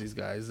sometimes these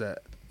guys that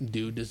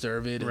do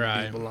deserve it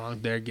and do belong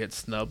there get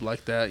snubbed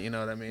like that. You know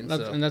what I mean?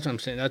 And that's what I'm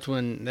saying. That's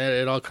when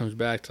it all comes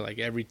back to like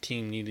every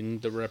team needing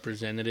the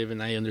representative,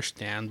 and I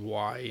understand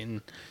why.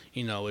 And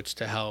it's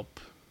to help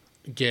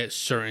get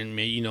certain.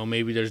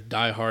 Maybe there's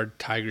diehard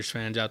Tigers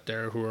fans out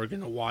there who are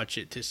gonna watch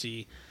it to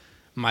see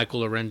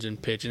Michael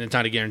Lorenzen pitch, and it's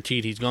not a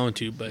guaranteed he's going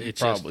to, but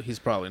he's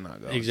probably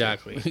not going.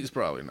 Exactly, he's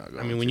probably not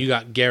going. I mean, when you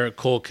got Garrett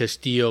Cole,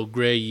 Castillo,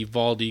 Gray,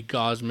 Evaldi,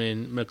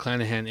 Gosman,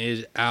 McClanahan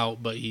is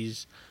out, but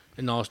he's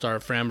an all-star.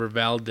 Framber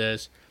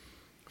Valdez,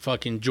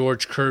 fucking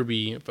George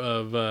Kirby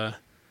of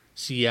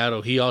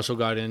Seattle, he also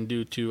got in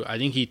due to, I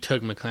think he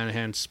took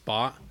McClanahan's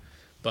spot.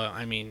 But,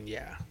 I mean,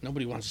 yeah,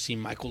 nobody wants to see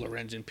Michael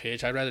Lorenzen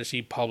pitch. I'd rather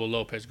see Pablo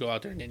Lopez go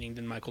out there and inning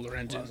than Michael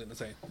Lorenzen. Well, I was going to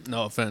say,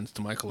 no offense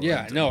to Michael Lorenzen.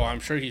 Yeah, no, I'm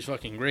sure he's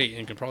fucking great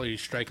and can probably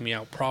strike me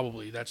out.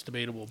 Probably. That's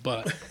debatable.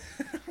 But,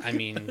 I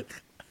mean...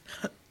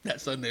 That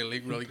Sunday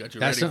League really got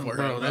you ready for it.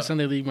 Bro, that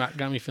Sunday League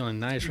got me feeling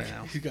nice right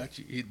now.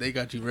 They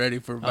got you ready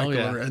for Michael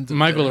Lorenzen.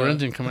 Michael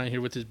Lorenzen come out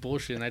here with his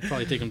bullshit, and I'd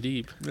probably take him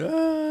deep.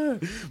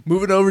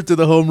 Moving over to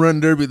the Home Run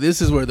Derby,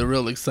 this is where the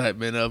real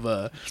excitement of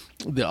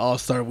the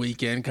All-Star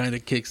Weekend kind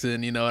of kicks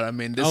in. You know what I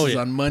mean? This is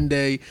on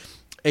Monday,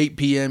 8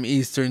 p.m.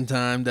 Eastern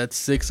Time. That's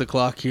 6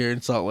 o'clock here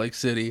in Salt Lake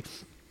City.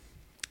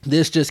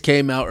 This just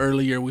came out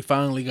earlier. We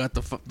finally got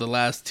the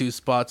last two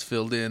spots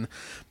filled in.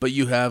 But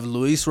you have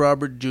Luis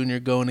Robert Jr.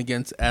 going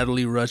against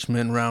Adley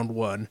Rutschman, round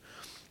one.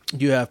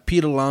 You have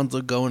Pete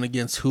Alonso going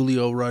against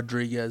Julio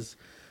Rodriguez.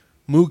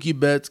 Mookie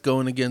Betts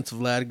going against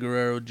Vlad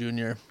Guerrero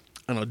Jr.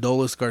 And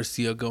Adolis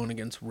Garcia going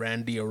against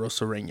Randy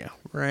Arozarena.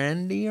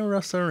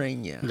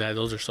 Yeah,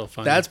 those are so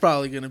fun. That's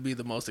probably going to be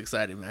the most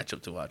exciting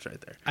matchup to watch right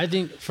there. I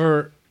think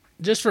for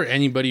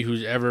anybody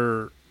who's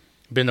ever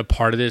been a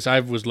part of this, I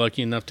was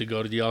lucky enough to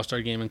go to the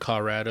All-Star game in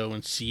Colorado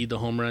and see the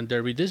Home Run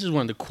Derby. This is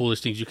one of the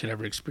coolest things you could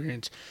ever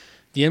experience.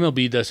 The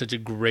MLB does such a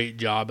great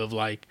job of,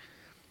 like,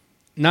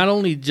 not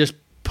only just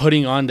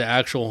putting on the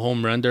actual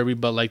Home Run Derby,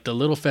 but, like, the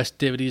little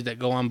festivities that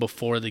go on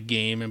before the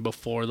game and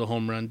before the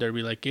Home Run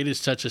Derby. Like, it is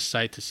such a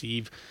sight to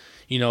see.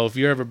 If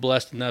you're ever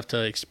blessed enough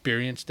to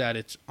experience that,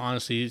 it's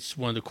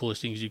one of the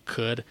coolest things you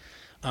could.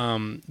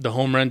 The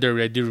Home Run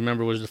Derby, I do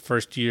remember, was the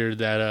first year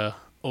that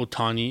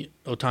Ohtani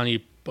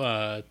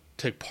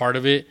took part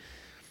of it,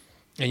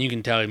 and you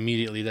can tell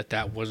immediately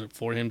that wasn't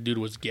for him. Dude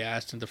was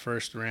gassed in the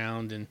first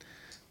round,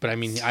 but I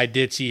mean, I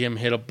did see him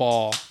hit a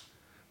ball.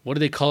 What do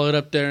they call it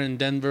up there in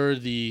Denver?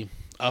 The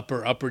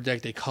upper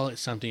deck. They call it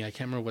something. I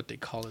can't remember what they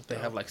call it. They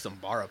have like some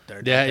bar up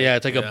there. Yeah,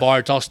 it's like a bar.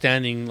 It's all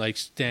standing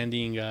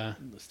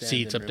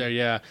seats up there.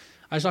 Yeah,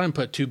 I saw him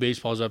put two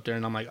baseballs up there,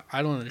 and I'm like,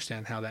 I don't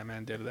understand how that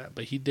man did that,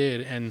 but he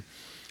did, and.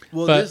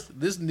 Well,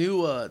 this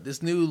new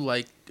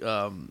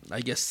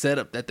I guess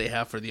setup that they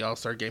have for the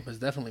All-Star game has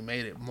definitely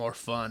made it more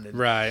fun.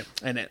 Right.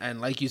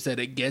 And like you said,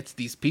 it gets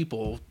these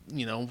people,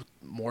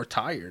 more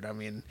tired. I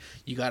mean,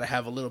 you got to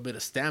have a little bit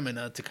of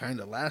stamina to kind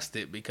of last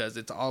it because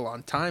it's all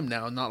on time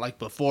now, not like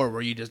before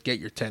where you just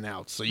get your 10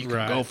 outs. So you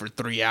can go for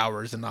 3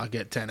 hours and not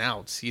get 10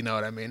 outs. You know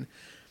what I mean?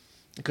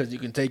 Because you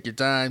can take your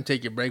time,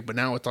 take your break, but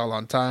now it's all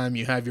on time.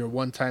 You have your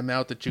one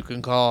timeout that you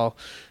can call,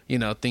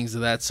 things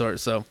of that sort.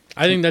 So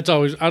I think that's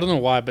always, I don't know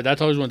why, but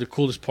that's always one of the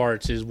coolest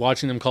parts is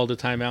watching them call the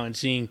timeout and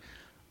seeing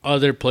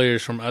other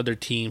players from other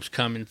teams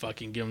come and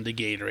fucking give them the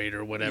Gatorade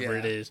or whatever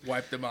it is.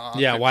 Wipe them off.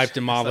 Yeah, wipe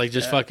them off. Like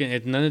just fucking,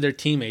 it's none of their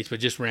teammates, but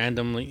just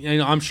randomly.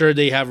 I'm sure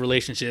they have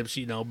relationships,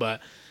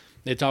 but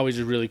it's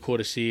always really cool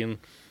to see. And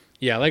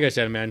yeah, like I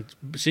said, man,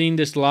 seeing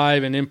this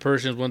live and in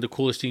person is one of the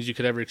coolest things you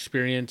could ever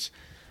experience.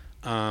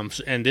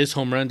 And this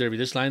Home Run Derby,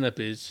 this lineup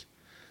is,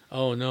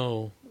 oh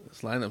no.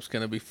 This lineup's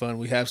going to be fun.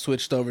 We have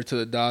switched over to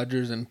the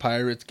Dodgers and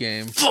Pirates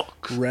game.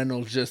 Fuck!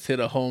 Reynolds just hit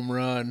a home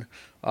run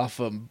off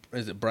of,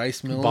 is it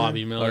Bryce Miller?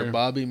 Bobby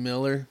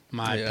Miller.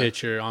 My Yeah.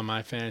 pitcher on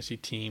my fantasy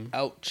team.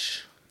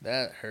 Ouch.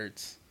 That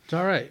hurts. It's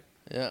all right.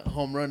 Yeah,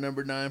 home run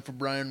number 9 for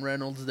Brian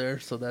Reynolds there,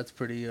 so that's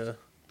pretty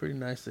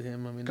nice of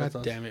him. I mean, God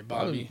that's damn it,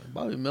 Bobby.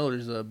 Bobby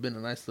Miller's been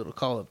a nice little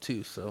call-up,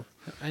 too, so.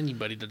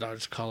 Anybody the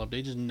Dodgers call up,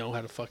 they just know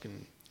how to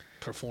fucking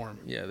perform.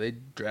 Yeah, they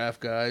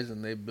draft guys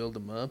and they build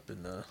them up,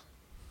 and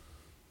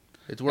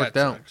it's worked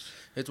out. Sucks.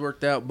 It's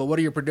worked out. But what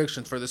are your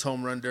predictions for this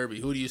Home Run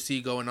Derby? Who do you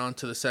see going on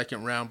to the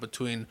second round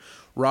between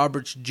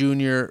Roberts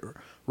Jr.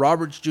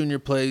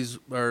 plays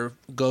or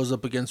goes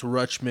up against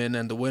Rutschman,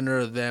 and the winner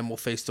of them will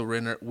face the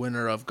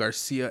winner of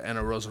Garcia and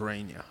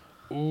Arozarena?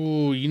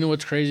 Ooh, you know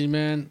what's crazy,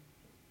 man?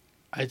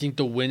 I think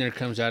the winner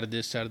comes out of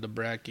this side of the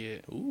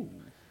bracket. Ooh.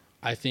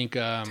 I think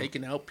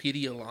taking out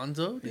Pete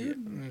Alonso,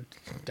 dude.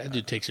 That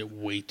dude takes it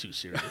way too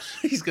serious.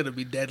 He's gonna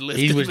be deadlifting.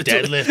 He was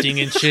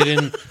deadlifting and shit,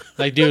 and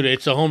like, dude,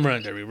 it's a home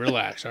run derby.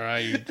 Relax, all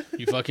right.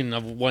 You fucking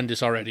have won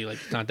this already. Like,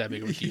 it's not that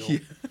big of a deal.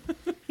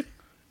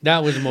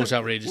 That was the most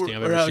outrageous thing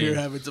I've We're ever out seen. here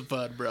having some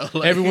fun, bro.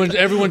 Like,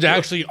 Everyone's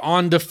actually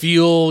on the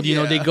field. You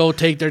know, they Yeah. go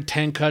take their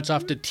 10 cuts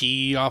off the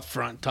tee, off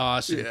front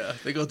toss. And yeah,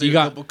 they go through a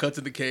couple cuts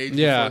in the cage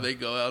before they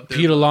go out there.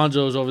 Pete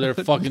Alonso's over there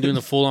fucking doing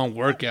the full on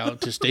workout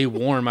to stay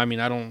warm. I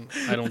mean, I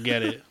don't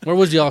get it. Where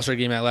was the All-Star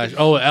game at last?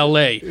 Oh,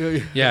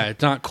 L.A. Yeah,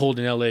 it's not cold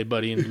in L.A.,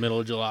 buddy, in the middle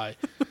of July.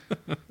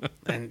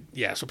 And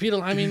yeah, so Pete,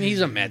 I mean,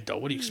 he's a Met though.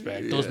 What do you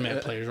expect? Those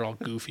Met players are all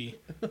goofy.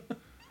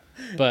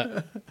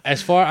 But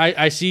as far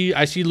I see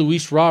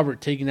Luis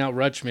Robert taking out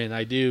Rutschman.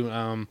 I do.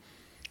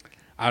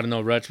 I don't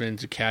know.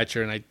 Rutschman's a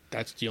catcher, and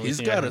that's the only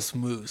thing. He's got a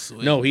smooth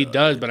swing. No, he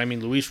does. But I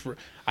mean,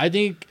 I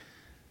think.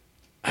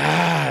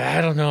 I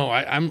don't know.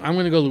 I'm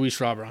going to go Luis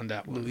Robert on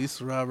that one.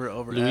 Luis Robert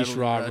over Luis Adley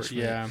Robert, Rutschman.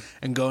 yeah.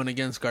 And going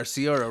against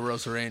Garcia or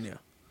Rosarena.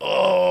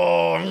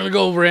 Oh, I'm going to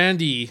go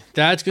Randy.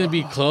 That's going to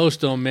be close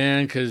though,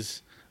 man,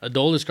 because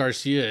Adolis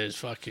Garcia is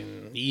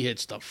fucking. He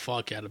hits the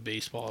fuck out of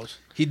baseballs.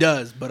 He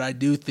does, but I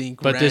do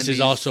think. But this is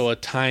also a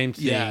time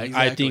thing. Yeah,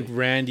 exactly. I think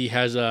Randy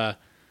has a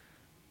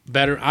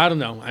better. I don't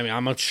know. I mean,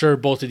 I'm not sure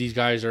both of these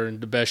guys are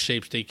in the best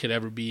shapes they could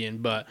ever be in,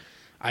 but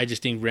I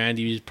just think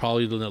Randy is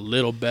probably a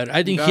little better.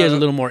 I think he has a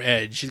little more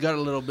edge. He's got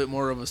a little bit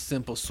more of a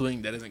simple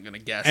swing that isn't going to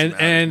gas and him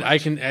out and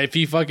as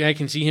much. I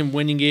can see him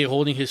winning it,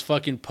 holding his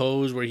fucking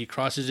pose where he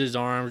crosses his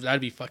arms. That'd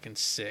be fucking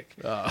sick.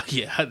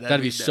 Yeah,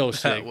 that'd be so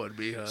sick. That would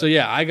be. So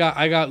yeah, I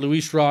got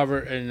Luis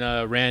Robert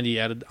and Randy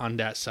on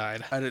that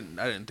side. I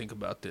didn't think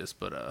about this,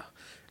 but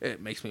it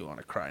makes me want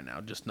to cry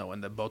now just knowing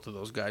that both of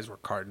those guys were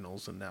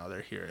Cardinals and now they're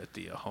here at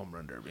the Home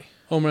Run Derby.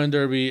 Home Run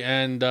Derby,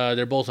 and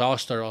they're both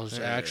All-Stars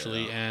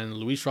actually, and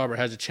Luis Robert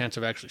has a chance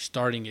of actually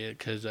starting it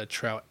because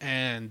Trout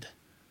and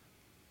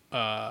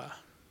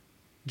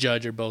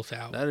Judge are both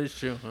out. That is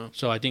true. Huh?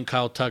 So I think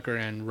Kyle Tucker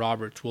and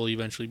Roberts will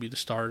eventually be the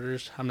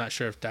starters. I'm not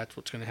sure if that's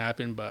what's going to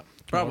happen, but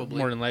probably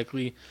more than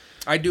likely.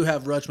 I do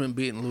have Rutschman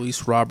beating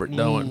Luis Robert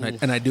though,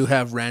 and I do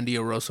have Randy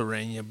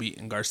Arozarena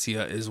beating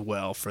Garcia as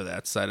well for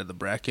that side of the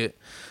bracket.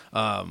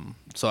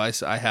 So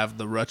I have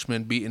the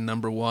Rutschman beating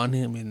number one.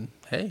 I mean,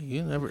 hey,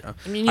 you never.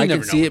 I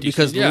can see it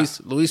because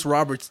Luis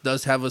Roberts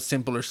does have a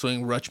simpler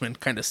swing. Rutschman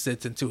kind of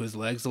sits into his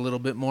legs a little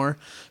bit more,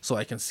 so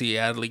I can see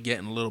Adley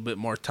getting a little bit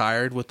more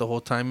tired with the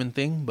whole timing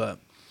thing. But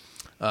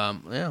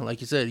yeah,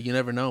 like you said, you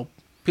never know.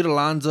 Pete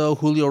Alonso,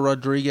 Julio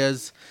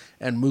Rodriguez,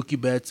 and Mookie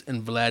Betts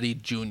and Vladdy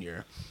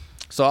Jr.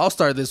 So I'll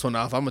start this one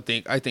off.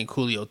 I think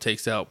Julio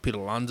takes out Pete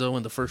Alonso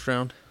in the first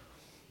round.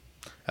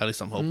 At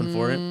least I'm hoping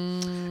for it.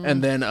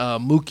 And then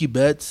Mookie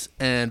Betts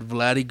and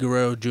Vladdy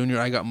Guerrero Jr.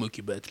 I got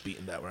Mookie Betts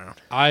beating that round.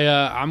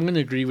 I'm going to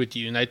agree with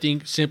you, and I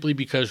think simply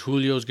because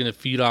Julio's going to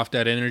feed off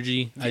that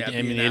energy. Yeah,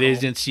 I mean, it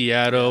is in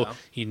Seattle. Yeah.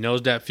 He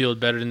knows that field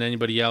better than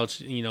anybody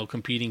else,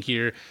 competing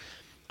here.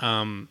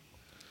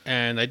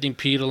 And I think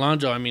Pete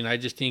Alonso, I mean, I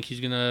just think he's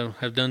going to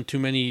have done too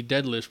many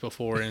deadlifts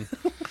before, and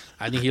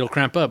I think he'll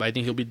cramp up. I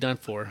think he'll be done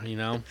for, He's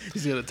going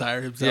to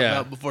tire himself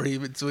out before he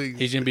even swings.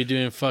 He's going to be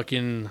doing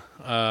fucking,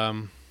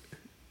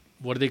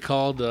 what are they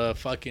called? The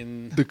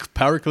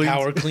power cleans?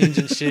 Power cleans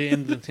and shit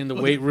in the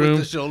weight room. With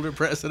the shoulder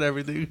press and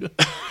everything.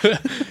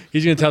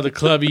 He's going to tell the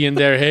clubby in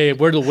there, hey,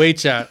 where the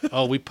weights at?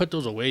 Oh, we put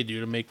those away,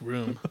 dude, to make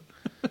room.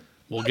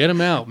 Well, get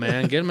them out,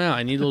 man. Get them out.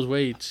 I need those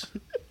weights.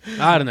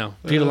 I don't know.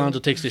 Pete Alonso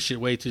takes this shit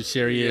way too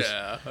serious.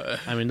 Yeah.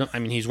 I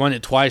mean, he's won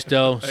it twice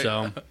though.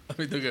 So I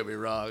mean, don't get me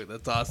wrong,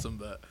 that's awesome,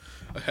 but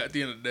at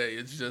the end of the day,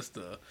 it's just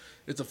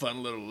it's a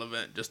fun little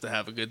event just to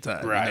have a good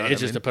time. Right. You know it's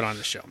just to put on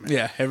the show, man.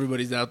 Yeah.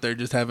 Everybody's out there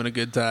just having a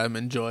good time,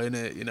 enjoying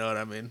it. You know what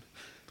I mean?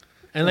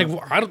 And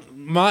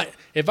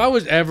if I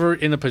was ever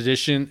in a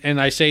position,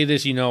 and I say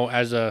this,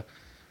 as a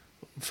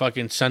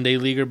fucking Sunday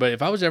leaguer, but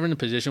if I was ever in a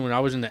position when I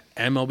was in the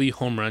MLB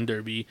Home Run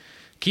Derby.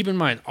 Keep in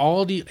mind,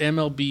 all the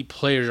MLB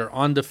players are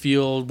on the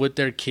field with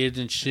their kids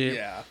and shit.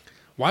 Yeah.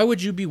 Why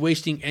would you be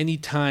wasting any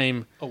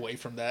time away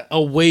from that?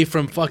 Away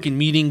from fucking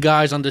meeting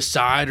guys on the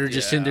side or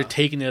just sitting there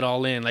taking it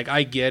all in? Like,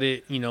 I get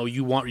it.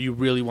 You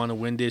really want to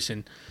win this,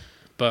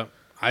 but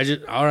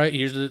all right.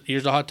 Here's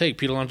the hot take.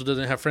 Pete Alonso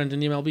doesn't have friends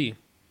in the MLB,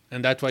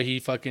 and that's why he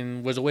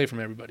fucking was away from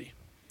everybody.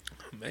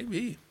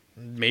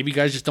 Maybe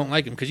guys just don't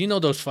like him because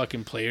those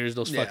fucking players,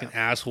 those fucking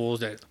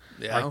assholes that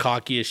are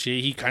cocky as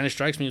shit. He kind of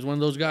strikes me as one of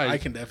those guys. I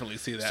can definitely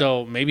see that.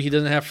 So maybe he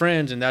doesn't have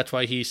friends, and that's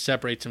why he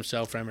separates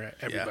himself from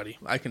everybody.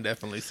 Yeah, I can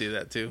definitely see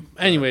that too.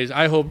 Anyways,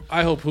 I hope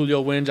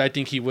Julio wins. I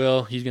think he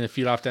will. He's going to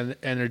feed off that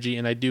energy,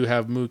 and I do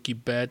have Mookie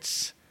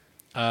Betts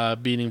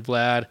beating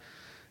Vlad,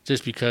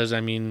 just because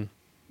Mookie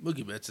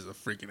Betts is a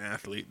freaking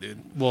athlete,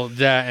 dude. Well,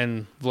 that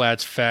and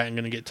Vlad's fat and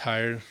going to get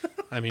tired.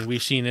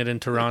 We've seen it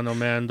in Toronto,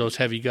 man. Those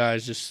heavy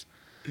guys just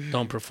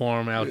don't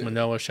perform. Alek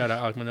Manoah, shout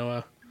out Alek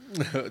Manoah.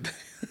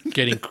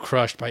 Getting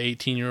crushed by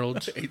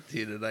 18-year-olds.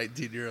 18 and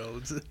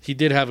 19-year-olds. He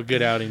did have a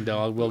good outing,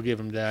 though. I will give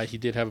him that. He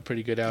did have a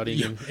pretty good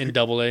outing in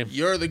Double-A.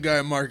 You're the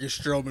guy Marcus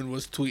Stroman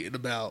was tweeting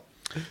about.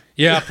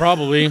 Yeah,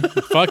 probably.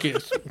 Fuck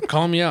it.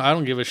 Call me out. I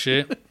don't give a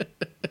shit.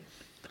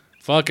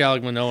 Fuck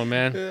Alek Manoah,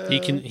 man. Yeah.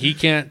 He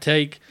can't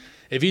take...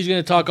 If he's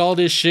going to talk all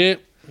this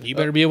shit... He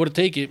better be able to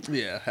take it.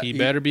 Yeah. He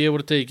better be able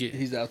to take it.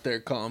 He's out there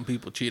calling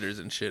people cheaters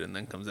and shit and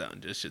then comes out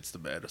and just shits the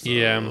bed. So,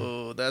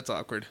 yeah. that's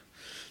awkward.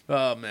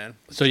 Oh man.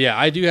 So yeah,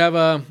 I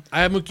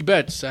have Mookie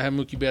Betts. I have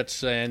Mookie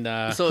Betts and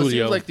So it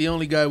Julio. seems like the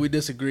only guy we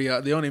disagree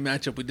on, the only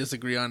matchup we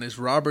disagree on is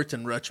Roberts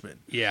and Rutschman.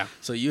 Yeah.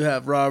 So you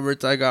have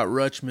Roberts, I got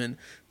Rutschman.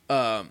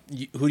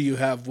 Who do you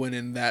have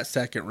winning that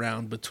second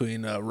round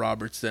between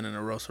Robertson and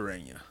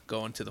Arozarena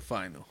going to the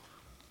final?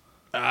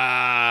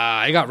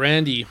 I got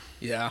Randy.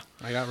 Yeah.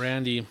 I got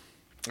Randy.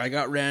 I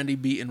got Randy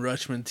beating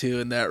Rutschman too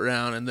in that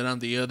round, and then on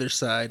the other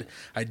side,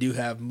 I do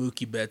have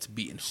Mookie Betts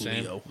beating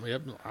Julio. Same.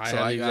 Yep, I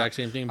have the exact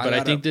same thing. But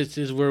I think this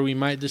is where we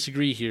might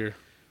disagree here.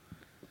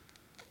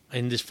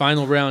 In this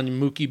final round,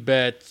 Mookie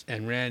Betts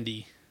and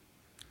Randy.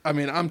 I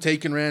mean, I'm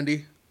taking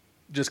Randy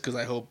just because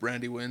I hope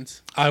Randy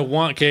wins. I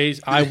want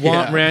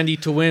Randy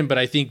to win, but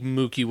I think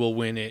Mookie will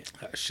win it.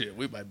 Oh, shit,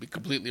 we might be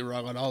completely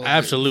wrong on all of it.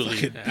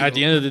 Absolutely. At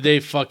the end of the day,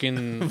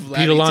 fucking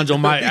Pete Alonso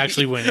might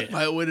actually win it.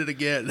 Might win it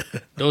again.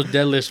 Those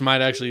deadlifts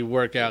might actually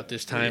work out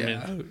this time.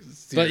 Yeah.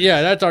 But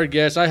yeah, that's our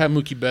guess. I have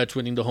Mookie Betts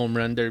winning the home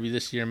run derby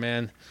this year,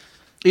 man.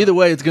 Either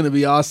way, it's going to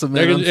be awesome,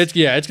 man. It's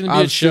going to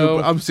be a show.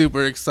 I'm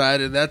super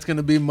excited. That's going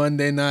to be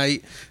Monday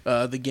night.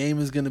 The game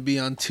is going to be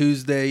on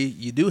Tuesday.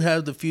 You do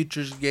have the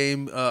Futures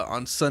game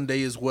on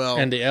Sunday as well.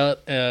 And the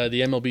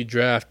MLB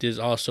draft is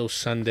also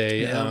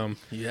Sunday. Yeah,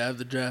 you have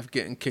the draft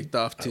getting kicked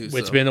off, too.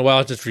 It's been a while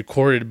since it's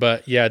recorded,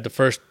 but yeah, the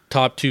first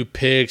top two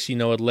picks,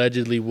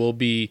 allegedly will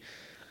be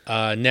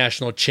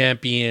national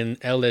champion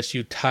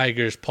LSU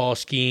Tigers, Paul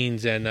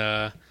Skeens,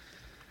 and...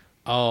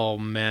 oh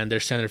man, their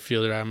center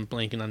fielder. I'm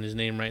blanking on his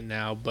name right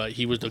now, but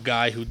he was the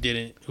guy who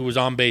was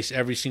on base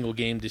every single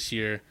game this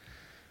year.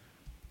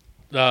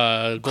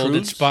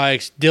 Golden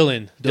Spikes,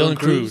 Dylan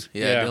Cruz.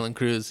 Yeah, Dylan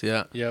Cruz.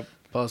 Yeah. Yep.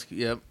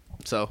 Yep.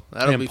 So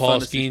that'll be Paul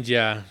fun. Skeens.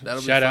 Yeah.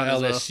 Shout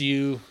out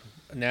LSU,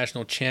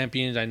 national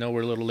champions. I know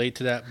we're a little late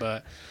to that,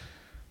 but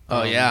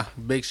oh yeah,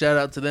 big shout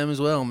out to them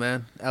as well,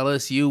 man.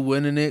 LSU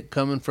winning it,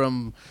 coming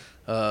back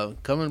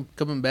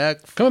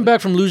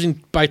from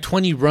losing by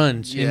 20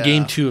 runs in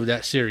game 2 of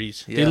that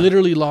series. Yeah. They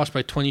literally lost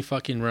by 20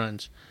 fucking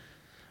runs.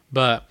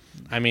 But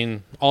I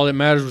mean, all that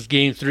matters was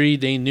game 3.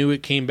 They knew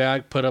it, came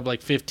back, put up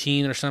like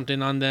 15 or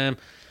something on them.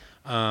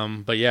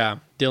 But yeah,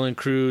 Dylan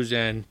Cruz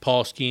and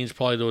Paul Skeens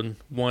probably the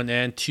 1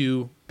 and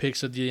 2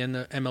 picks of the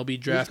MLB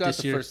draft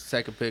this year. Who's got the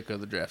second pick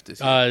of the draft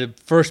this year?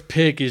 First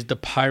pick is the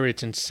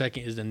Pirates and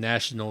second is the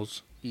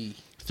Nationals.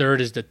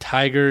 Third is the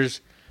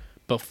Tigers.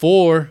 But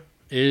 4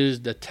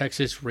 is the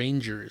Texas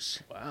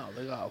Rangers. Wow,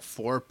 they got a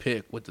 4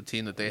 pick with the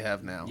team that they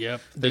have now.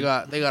 Yep. They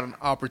got an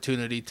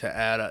opportunity to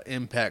add an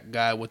impact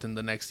guy within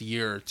the next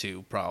year or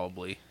two,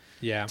 probably.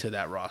 Yeah. To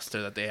that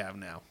roster that they have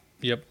now.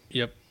 Yep.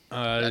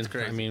 That's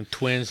crazy. I mean,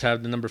 Twins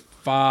have the number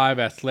 5,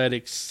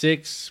 Athletics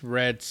 6,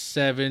 Reds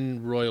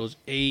 7, Royals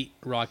 8,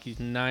 Rockies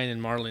 9,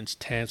 and Marlins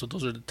 10. So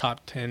those are the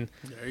top 10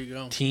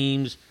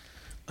 teams.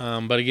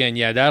 But again,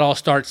 yeah, that all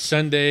starts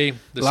Sunday.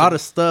 A lot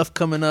of stuff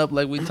coming up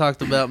like we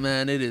talked about,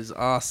 man. It is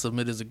awesome.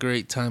 It is a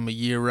great time of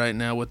year right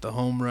now with the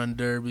Home Run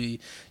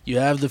Derby. You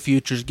have the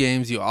Futures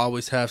games. You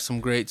always have some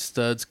great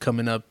studs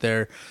coming up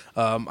there.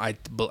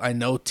 I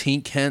know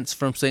Tink Hentz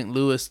from St.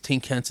 Louis.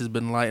 Tink Hentz has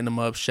been lighting them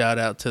up. Shout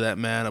out to that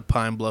man, a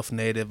Pine Bluff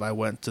native. I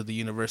went to the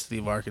University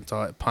of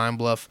Arkansas at Pine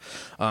Bluff.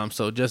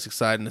 So just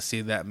exciting to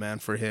see that, man,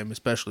 for him,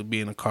 especially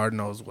being a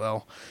Cardinal as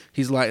well.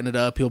 He's lighting it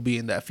up. He'll be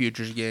in that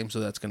Futures game, so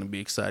that's going to be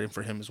exciting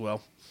for him as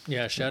well.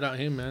 Yeah, shout out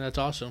him, man. That's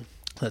awesome.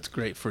 That's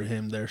great for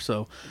him there.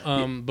 So,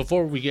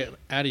 before we get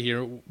out of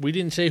here, we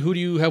didn't say who do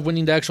you have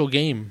winning the actual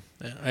game,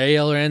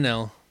 AL or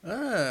NL?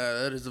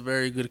 That is a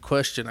very good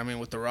question. I mean,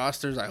 with the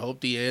rosters, I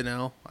hope the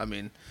NL. I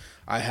mean,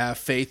 I have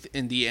faith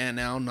in the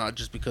NL, not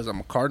just because I'm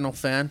a Cardinal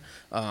fan,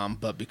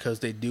 but because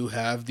they do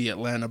have the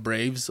Atlanta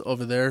Braves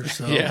over there.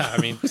 So. Yeah, I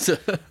mean,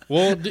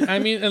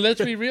 and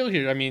let's be real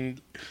here. I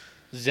mean,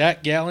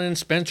 Zach Gallen,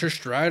 Spencer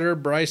Strider,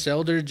 Bryce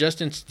Elder,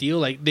 Justin Steele,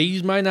 like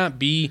these might not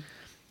be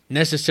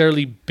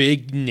necessarily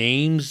big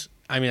names.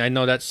 I mean, I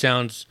know that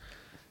sounds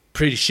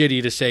pretty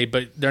shitty to say,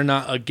 but they're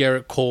not a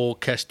Garrett Cole,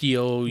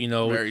 Castillo,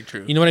 Very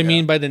true. You know what I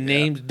mean by the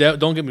names? Yeah.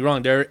 Don't get me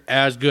wrong. They're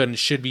as good and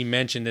should be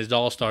mentioned as the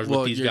All-Stars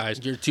with these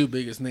guys. Your 2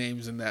 biggest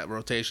names in that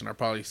rotation are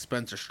probably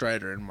Spencer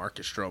Strider and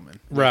Marcus Stroman.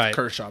 Right.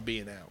 Kershaw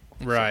being out.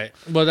 Right.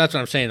 So. Well, that's what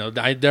I'm saying, though.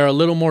 They're a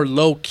little more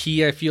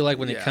low-key, I feel like,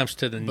 when it comes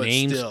to the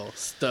names. But still,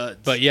 studs.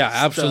 But, yeah,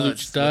 absolute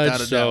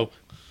studs. So,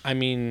 I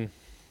mean,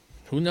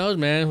 who knows,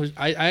 man?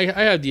 I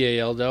have the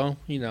AL, though.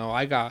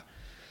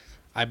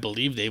 I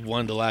believe they've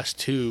won the last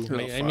 2.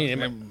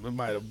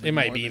 It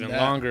might be even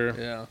longer.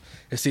 Yeah,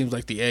 it seems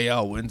like the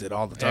AL wins it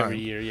all the time every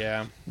year.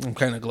 Yeah, I'm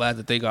kind of glad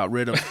that they got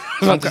rid of.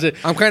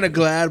 I'm kind of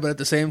glad, but at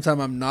the same time,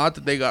 I'm not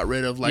that they got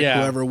rid of.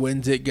 Whoever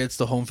wins it gets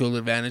the home field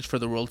advantage for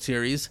the World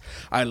Series.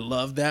 I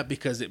love that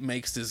because it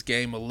makes this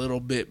game a little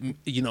bit,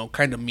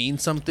 kind of mean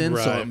something.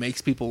 Right. So it makes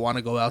people want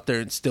to go out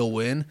there and still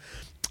win.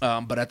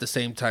 But at the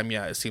same time,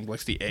 it seems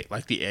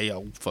like the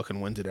AL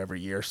fucking wins it every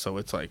year. So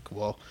it's like,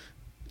 well.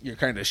 You're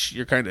kind of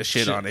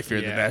shit on if you're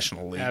in the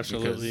National League.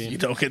 Absolutely. Because you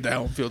don't get that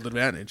home field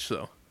advantage.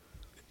 So,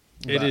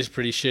 It is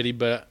pretty shitty,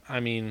 but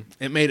I mean,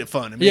 it made it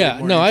fun.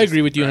 I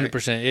agree with you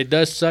 100%. It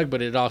does suck,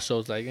 but it also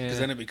is like because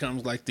then it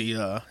becomes like the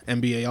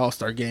NBA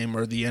All-Star Game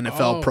or the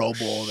NFL Pro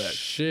Bowl that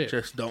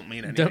just don't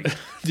mean anything.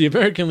 The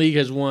American League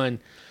has won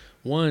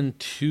 1,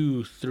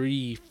 2,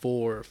 3,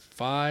 4,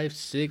 5,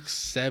 6,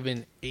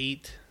 7,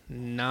 8,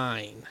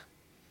 9.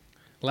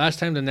 Last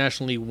time the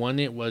National League won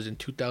it was in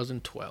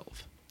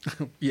 2012.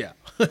 Yeah.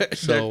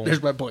 So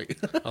there's my point.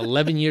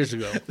 11 years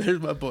ago. There's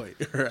my point.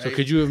 Right. So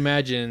could you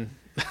imagine?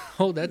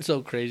 Oh, that's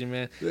so crazy,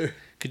 man.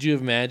 Could you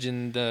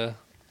imagine the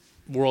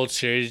World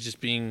Series just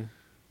being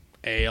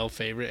AL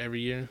favorite every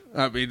year?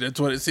 I mean, that's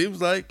what it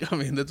seems like.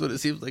 That's what it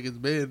seems like it's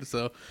been.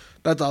 So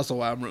that's also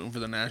why I'm rooting for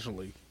the National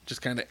League.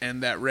 Just kind of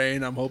end that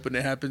reign. I'm hoping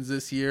it happens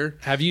this year.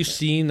 Have you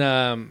seen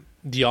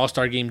the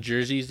All-Star Game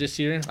jerseys this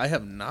year? I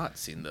have not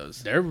seen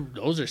those.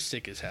 Those are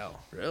sick as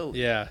hell.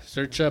 Really? Yeah.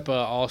 Search up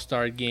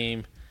All-Star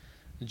Game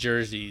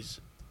jerseys.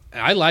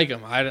 I like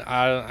them.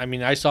 I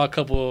mean, I saw a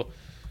couple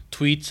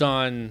tweets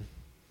on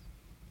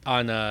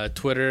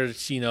Twitter.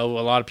 A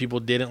lot of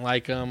people didn't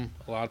like them.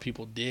 A lot of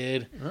people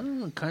did.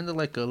 Kind of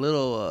like a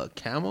little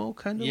camo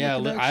kind of.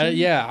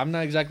 Yeah, I'm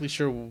not exactly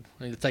sure.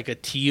 It's like a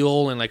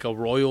teal and like a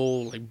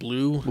royal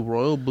blue.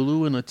 Royal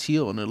blue and a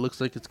teal, and it looks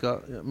like it's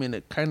got. I mean,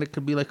 it kind of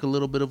could be like a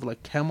little bit of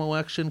like camo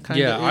action kind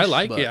of. Yeah, I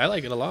like it. I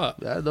like it a lot.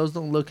 Yeah, those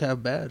don't look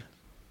half bad.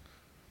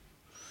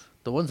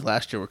 The ones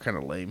last year were kind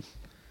of lame.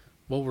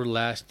 What were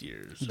last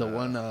year's? The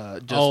one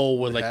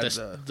with like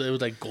it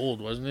was like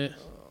gold, wasn't it?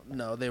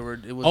 No, they were.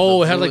 It was.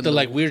 It had like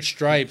the weird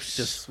stripes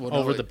just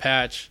over the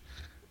patch.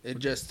 It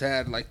just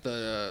had like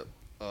the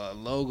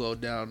logo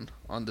down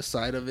on the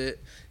side of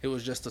it. It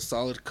was just a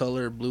solid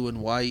color, blue and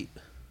white.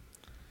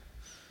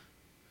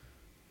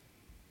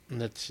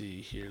 Let's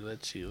see here.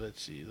 Let's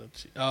see.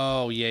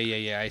 Oh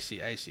yeah. I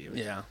see.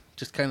 Yeah,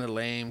 just kind of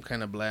lame,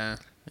 kind of blah.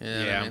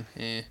 Yeah. I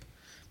mean,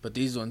 But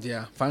these ones,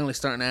 finally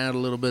starting to add a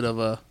little bit of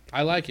a.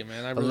 I like it,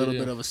 man. A little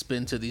bit of a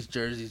spin to these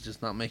jerseys,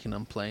 just not making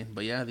them plain.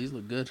 But yeah, these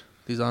look good.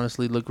 These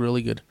honestly look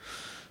really good.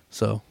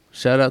 So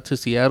shout out to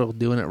Seattle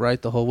doing it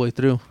right the whole way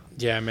through.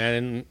 Yeah,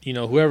 man, and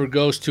whoever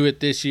goes to it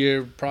this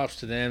year, props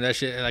to them. That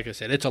shit, like I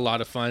said, it's a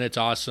lot of fun. It's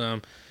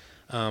awesome.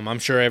 I'm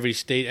sure every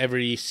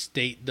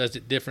state does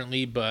it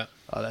differently, but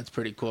that's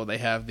pretty cool. They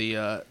have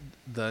the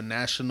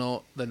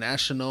national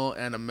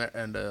and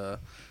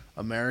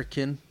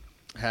American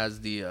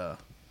has the.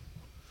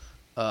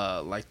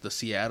 Like the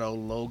Seattle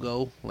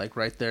logo, like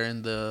right there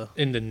in the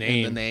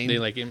name. They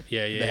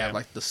They have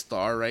like the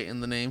star right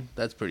in the name.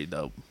 That's pretty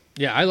dope.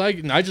 Yeah,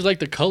 I just like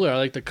the color. I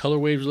like the color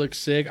waves look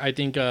sick. I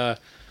think the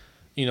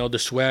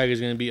swag is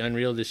going to be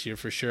unreal this year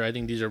for sure. I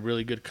think these are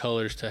really good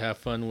colors to have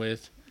fun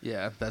with.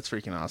 Yeah, that's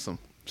freaking awesome.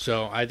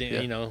 So I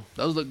think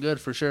those look good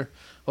for sure.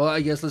 Well,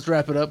 I guess let's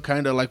wrap it up.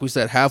 Kind of like we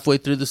said, halfway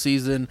through the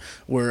season,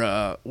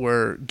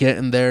 we're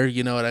getting there.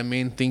 You know what I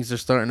mean? Things are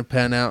starting to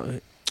pan out.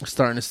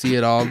 Starting to see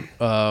it all.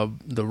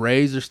 The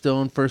Rays are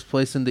still in first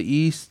place in the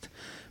East.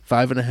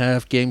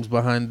 5.5 games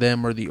behind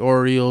them are the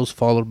Orioles,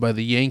 followed by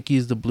the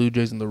Yankees, the Blue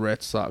Jays, and the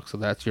Red Sox. So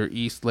that's your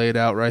East laid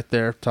out right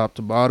there, top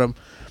to bottom.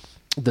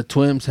 The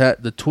Twins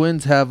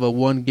have a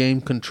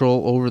 1-game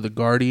control over the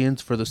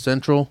Guardians for the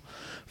Central,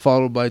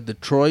 followed by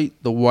Detroit,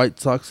 the White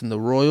Sox, and the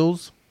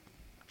Royals.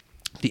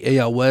 The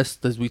AL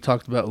West, as we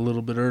talked about a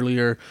little bit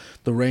earlier,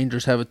 the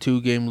Rangers have a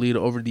 2-game lead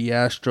over the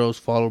Astros,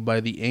 followed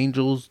by the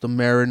Angels, the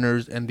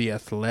Mariners, and the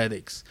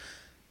Athletics.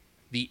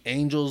 The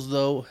Angels,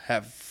 though,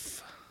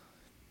 have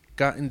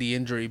gotten the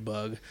injury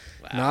bug.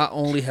 Wow. Not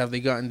only have they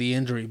gotten the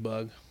injury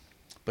bug,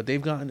 but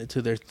they've gotten it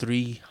to their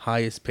 3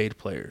 highest paid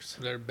players.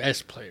 Their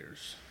best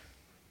players.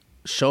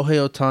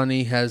 Shohei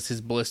Ohtani has his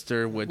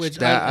blister,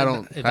 which I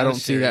don't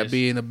see that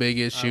being a big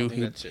issue.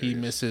 He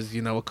misses,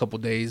 a couple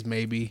days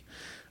maybe.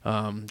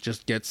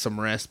 Just gets some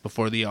rest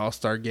before the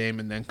All-Star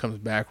game and then comes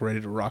back ready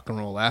to rock and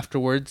roll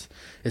afterwards.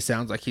 It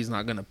sounds like he's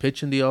not going to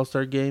pitch in the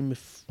All-Star game,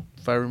 if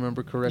I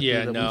remember correctly.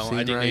 Yeah,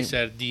 I think they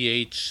said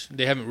DH.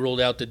 They haven't ruled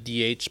out the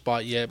DH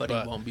spot yet, but he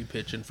won't be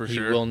pitching for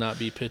sure. He will not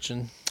be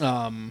pitching.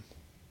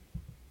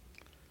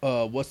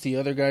 What's the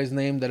other guy's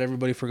name that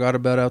everybody forgot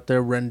about out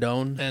there?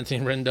 Rendon. Anthony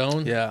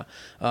Rendon. Yeah.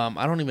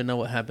 I don't even know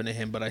what happened to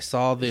him, but I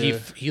saw he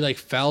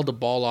fouled the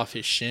ball off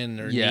his shin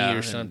or knee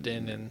or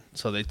something, and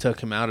so they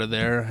took him out of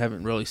there.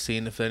 Haven't really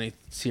seen if any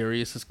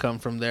serious has come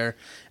from there.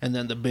 And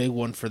then the big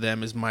one for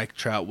them is Mike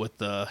Trout with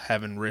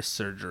having wrist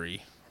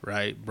surgery,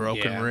 right?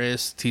 Broken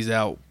wrist. He's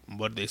out.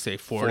 What did they say?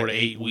 4 to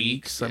 8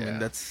 weeks. Yeah. I mean,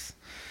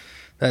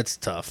 that's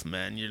tough,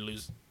 man.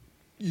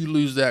 You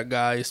lose that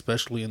guy,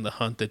 especially in the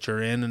hunt that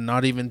you're in, and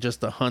not even just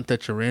the hunt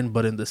that you're in,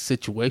 but in the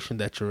situation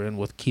that you're in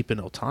with keeping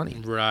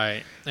Ohtani.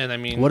 Right. And I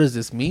mean, what does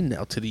this mean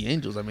now to the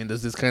Angels? I mean,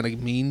 does this kind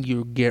of mean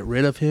you get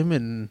rid of him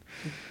and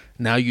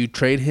now you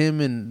trade him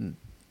and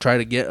try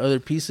to get other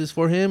pieces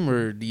for him,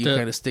 or do you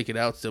kind of stick it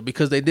out still?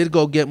 Because they did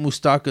go get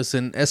Moustakas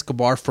and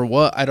Escobar for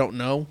what? I don't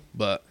know,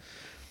 but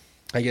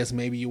I guess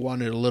maybe you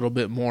wanted a little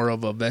bit more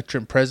of a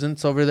veteran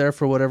presence over there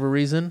for whatever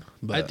reason.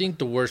 But I think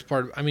the worst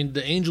part, I mean,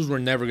 the Angels were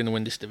never going to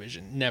win this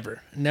division.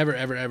 Never. Never,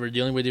 ever, ever. The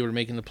only way they were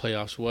making the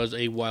playoffs was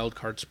a wild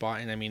card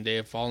spot. And, I mean, they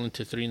have fallen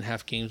to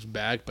 3.5 games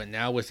back. But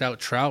now without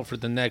Trout for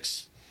the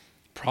next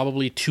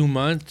probably 2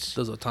 months.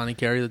 Does Ohtani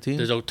carry the team?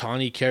 Does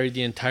Ohtani carry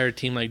the entire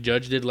team like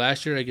Judge did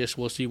last year? I guess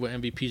we'll see what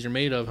MVPs are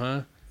made of,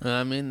 huh?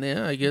 I mean,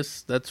 yeah, I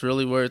guess that's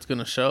really where it's going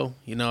to show.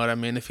 You know what I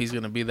mean? If he's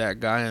going to be that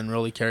guy and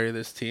really carry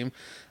this team.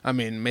 I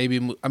mean,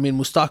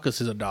 Moustakas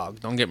is a dog.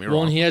 Don't get me wrong.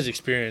 Well, and he has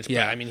experience.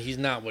 Yeah. But, I mean, he's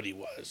not what he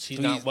was. He's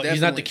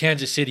not the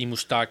Kansas City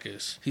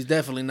Moustakas. He's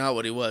definitely not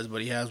what he was,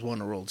 but he has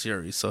won a World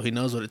Series, so he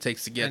knows what it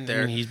takes to get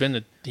there. I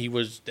mean, he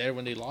was there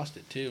when they lost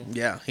it, too.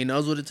 Yeah, he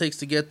knows what it takes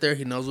to get there.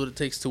 He knows what it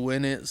takes to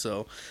win it,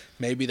 so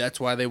maybe that's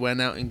why they went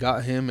out and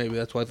got him. Maybe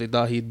that's why they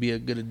thought he'd be a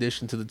good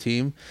addition to the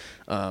team.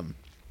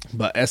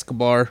 But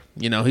Escobar,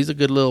 you know, he's a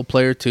good little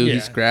player too. Yeah.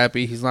 He's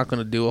scrappy. He's not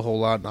going to do a whole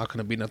lot. Not going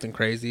to be nothing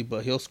crazy,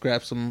 but he'll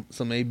scrap some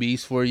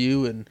ABs for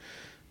you and,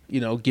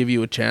 you know, give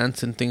you a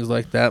chance and things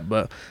like that.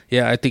 But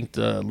yeah, I think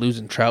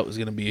losing Trout is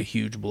going to be a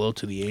huge blow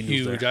to the Angels.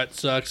 Huge. There. That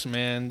sucks,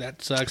 man.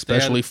 That sucks.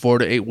 Especially 4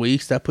 to 8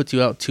 weeks. That puts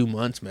you out 2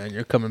 months, man.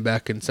 You're coming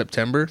back in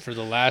September for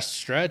the last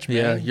stretch, man.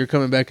 Yeah, you're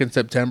coming back in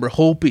September,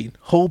 hoping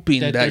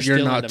that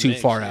you're not too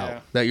far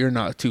out. That you're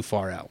not too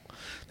far out.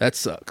 That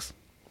sucks.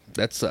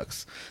 That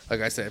sucks.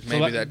 Like I said,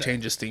 maybe that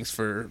changes things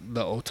for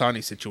the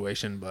Ohtani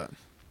situation, but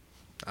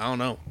I don't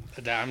know.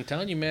 I'm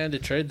telling you, man, the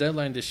trade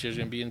deadline this year is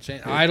gonna be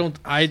insane. I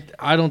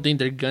don't think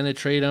they're gonna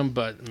trade him,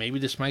 but maybe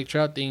this Mike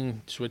Trout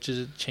thing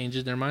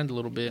changes their mind a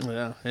little bit.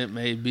 Yeah, it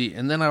may be.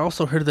 And then I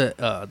also heard that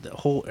the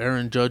whole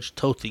Aaron Judge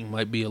toe thing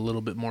might be a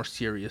little bit more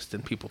serious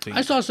than people think.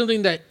 I saw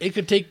something that it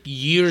could take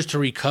years to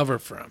recover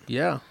from.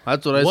 Yeah,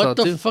 that's what I saw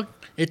too. What the fuck?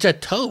 It's a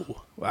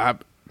toe. I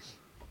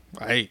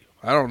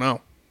don't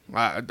know.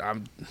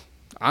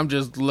 I'm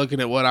just looking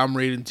at what I'm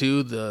reading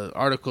too, the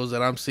articles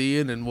that I'm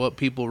seeing and what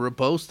people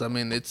repost. I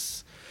mean,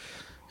 it's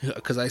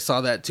because I saw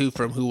that too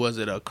from who was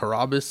it,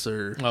 Carabas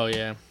or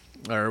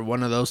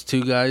one of those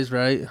two guys,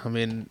 right? I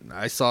mean,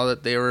 I saw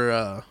that they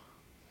were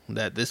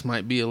that this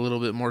might be a little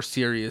bit more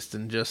serious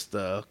than just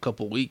a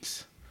couple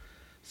weeks.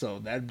 So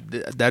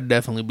that'd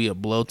definitely be a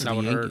blow to the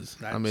Yankees.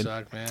 I mean,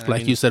 suck, man.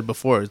 Like you said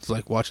before, it's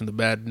like watching the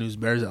bad news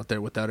Bears out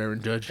there without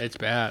Aaron Judge. It's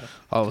bad.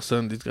 All of a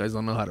sudden, these guys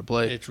don't know how to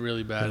play. It's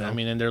really bad. You know? I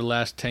mean, in their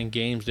last 10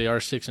 games, they are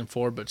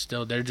 6-4, but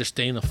still, they're just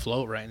staying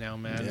afloat right now,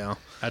 man. Yeah,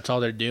 that's all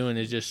they're doing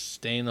is just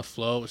staying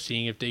afloat,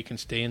 seeing if they can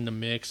stay in the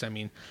mix. I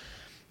mean,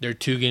 they're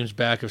 2 games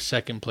back of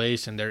second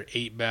place and they're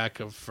 8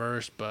 back of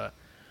first, but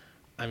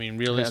I mean,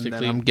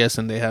 realistically, I'm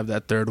guessing they have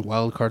that third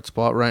wild card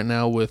spot right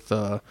now with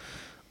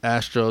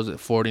Astros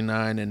at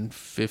 49 and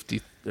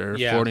 50 or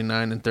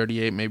 49 and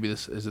 38. Maybe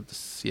this is it.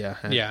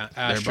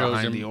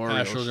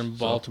 Astros and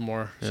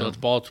Baltimore. So it's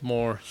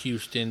Baltimore,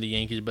 Houston, the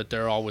Yankees, but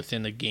they're all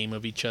within a game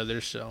of each other.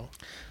 So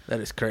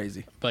that is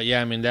crazy. But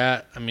yeah,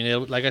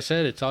 like I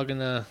said, it's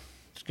gonna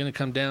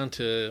come down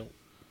to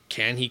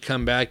can he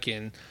come back,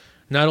 and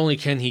not only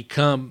can he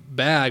come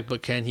back,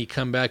 but can he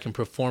come back and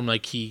perform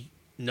like he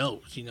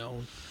knows, you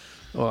know.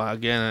 Well,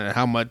 again,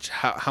 how much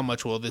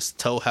will this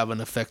toe have an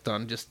effect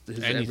on just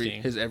his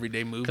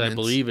everyday movements? I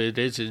believe it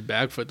is his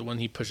back foot, the one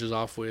he pushes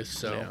off with.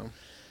 So,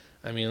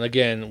 I mean,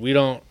 again, we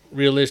don't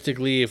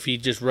realistically, if he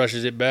just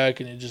rushes it back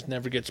and it just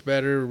never gets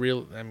better.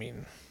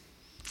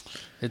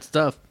 It's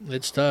tough.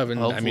 It's tough, and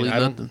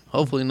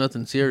hopefully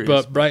nothing serious.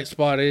 But bright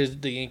spot is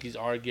the Yankees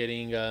are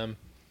getting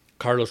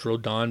Carlos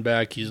Rodon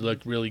back. He's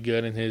looked really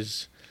good in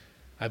his.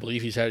 I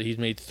believe he's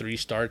made 3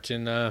 starts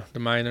in the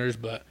minors,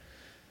 but.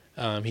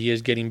 He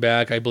is getting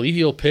back. I believe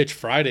he'll pitch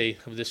Friday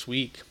of this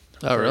week.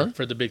 Really?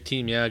 For the big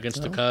team,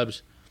 against the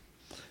Cubs.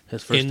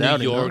 His first in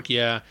outing, New York,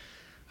 I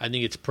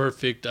think it's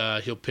perfect.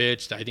 He'll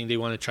pitch. I think they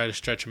want to try to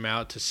stretch him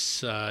out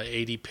to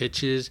 80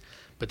 pitches,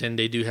 but then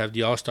they do have the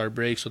Allstar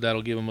break, so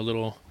that'll give him a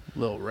little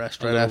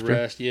rest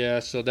after. Yeah,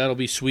 so that'll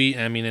be sweet.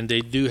 I mean, and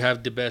they do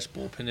have the best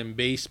bullpen in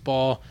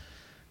baseball.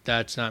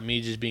 That's not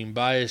me just being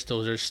biased.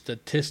 Those are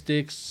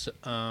statistics.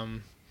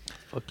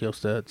 Fuck your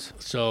stats.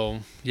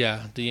 So,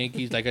 yeah, the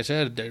Yankees, like I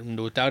said,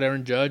 without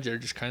Aaron Judge, they're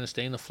just kind of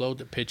staying afloat.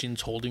 The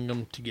pitching's holding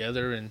them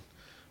together, and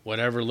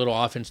whatever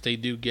little offense they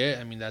do get,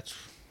 I mean, they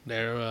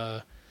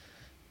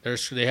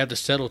have to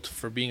settle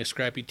for being a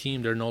scrappy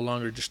team. They're no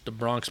longer just the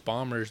Bronx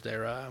Bombers.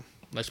 They're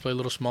let's play a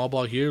little small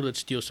ball here. Let's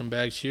steal some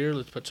bags here.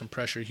 Let's put some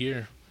pressure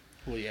here.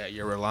 Well, yeah,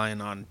 you're relying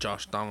on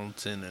Josh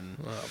Donaldson and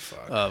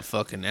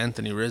fucking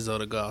Anthony Rizzo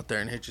to go out there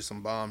and hit you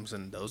some bombs,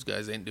 and those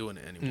guys ain't doing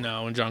it anymore.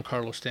 No, and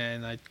Giancarlo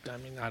Stanton,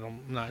 I'm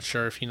not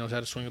sure if he knows how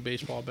to swing a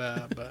baseball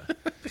bat, but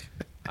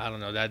I don't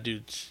know. That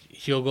dude's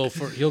he'll go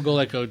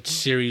like a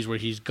series where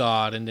he's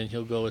God, and then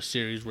he'll go a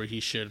series where he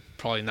should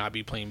probably not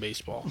be playing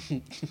baseball.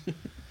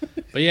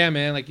 But yeah,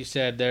 man, like you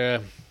said,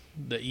 the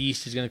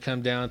East is gonna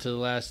come down to the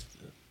last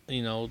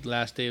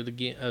day of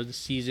the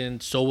season.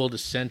 So will the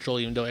Central,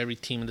 even though every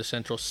team in the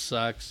Central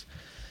sucks.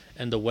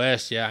 And the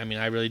West, I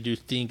really do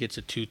think it's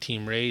a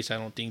 2-team race. I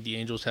don't think the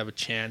Angels have a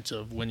chance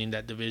of winning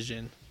that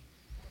division.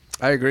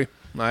 I agree.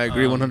 I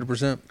agree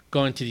 100%.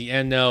 Going to the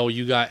NL,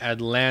 you got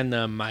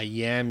Atlanta,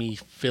 Miami,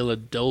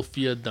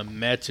 Philadelphia, the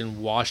Mets,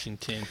 and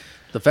Washington.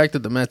 The fact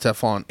that the Mets have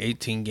fallen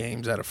 18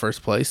 games out of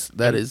first place,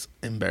 that is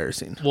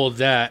embarrassing. Well,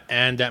 that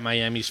and that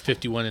Miami's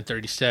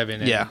 51-37.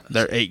 And yeah,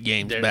 they're 8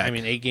 games back. I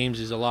mean, 8 games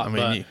is a lot. I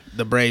mean,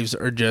 the Braves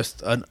are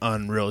just an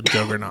unreal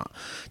juggernaut.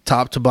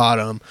 Top to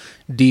bottom,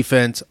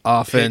 defense,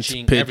 offense,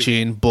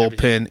 pitching, bullpen,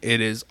 everything. It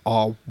is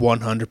all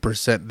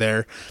 100%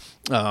 there.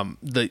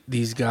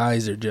 These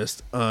guys are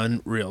just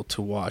unreal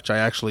to watch. I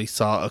actually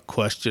saw a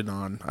question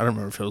on, I don't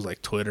remember if it was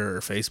like Twitter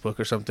or Facebook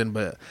or something,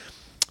 but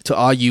to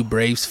all you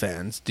Braves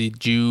fans,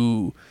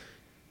 to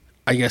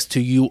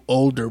you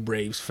older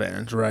Braves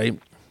fans, right?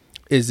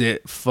 Is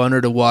it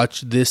funner to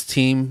watch this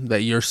team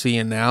that you're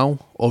seeing now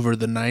over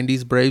the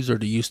 90s Braves, or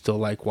do you still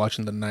like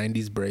watching the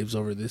 90s Braves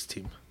over this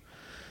team?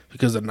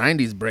 Because the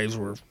 90s Braves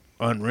were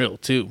unreal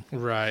too.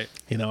 Right.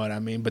 You know what I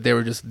mean? But they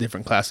were just a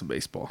different class of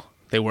baseball.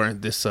 They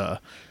weren't this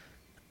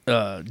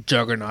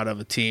juggernaut of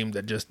a team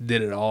that just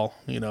did it all.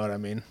 You know what I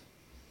mean?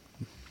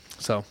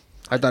 So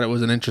I thought it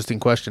was an interesting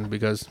question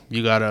because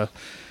you got a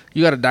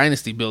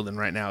dynasty building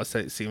right now.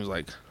 It seems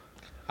like.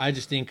 I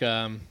just think,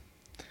 that's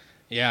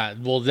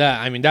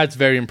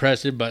very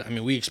impressive. But I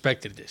mean, we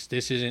expected this.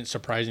 This isn't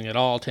surprising at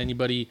all to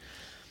anybody.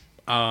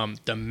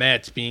 The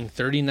Mets being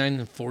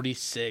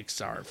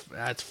 39-46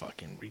 that's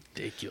fucking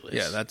ridiculous.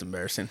 Yeah, that's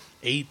embarrassing.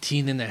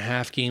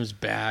 18.5 games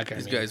back.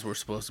 These guys were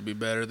supposed to be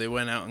better. They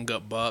went out and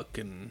got Buck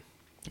and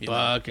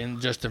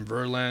Justin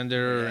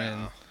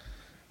Verlander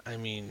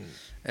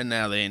and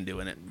now they ain't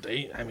doing it.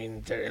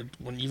 They're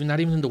not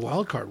even in the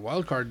wild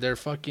card. They're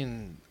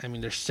fucking.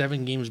 They're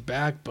 7 games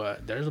back,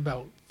 but there's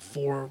about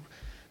 4.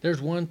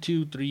 There's 1,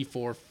 2, 3,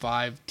 4,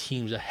 5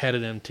 teams ahead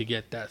of them to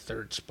get that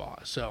 3rd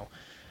spot. So,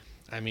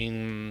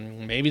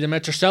 maybe the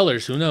Mets are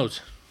sellers. Who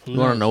knows? You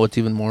want to know what's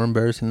even more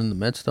embarrassing than the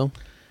Mets, though?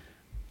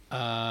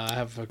 I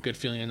have a good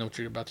feeling I know what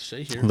you're about to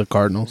say here. The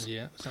Cardinals.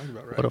 Yeah, sounds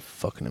about right. What a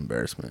fucking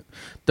embarrassment.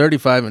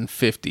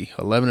 35-50,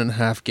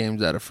 11.5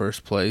 games out of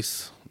first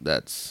place.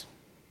 That's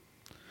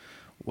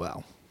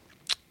wow.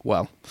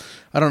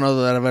 I don't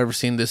know that I've ever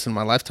seen this in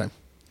my lifetime.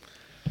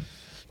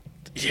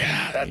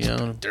 Yeah, that's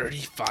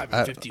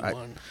 35-51.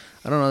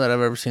 I don't know that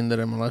I've ever seen that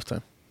in my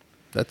lifetime.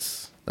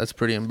 That's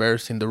pretty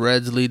embarrassing. The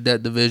Reds lead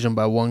that division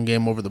by 1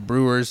 game over the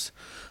Brewers,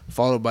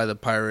 followed by the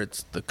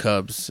Pirates, the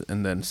Cubs,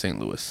 and then St.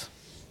 Louis.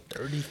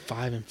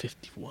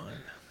 35-51.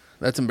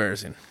 That's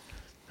embarrassing.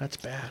 That's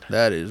bad.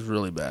 That is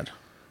really bad.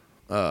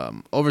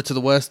 Over to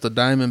the West, the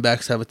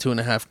Diamondbacks have a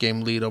 2.5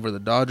 game lead over the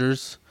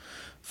Dodgers,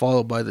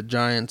 followed by the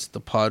Giants, the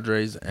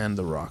Padres, and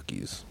the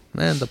Rockies.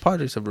 Man, the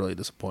Padres have really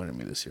disappointed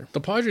me this year. The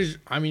Padres,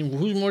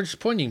 who's more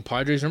disappointing,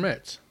 Padres or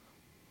Mets?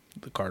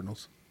 The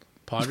Cardinals.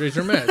 Padres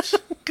or Mets?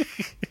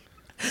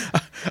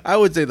 I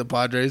would say the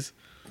Padres.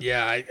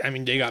 Yeah,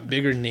 they got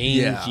bigger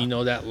names. Yeah.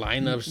 That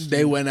lineup.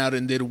 They went out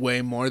and did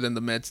way more than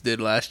the Mets did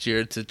last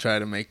year to try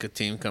to make a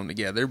team come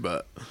together,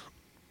 but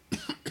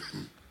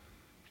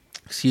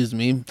excuse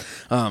me.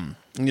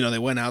 They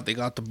went out, they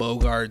got the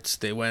Bogarts,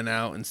 they went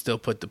out and still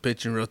put the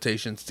pitching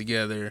rotations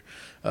together.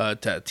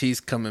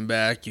 Tatis coming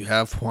back, you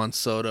have Juan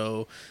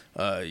Soto,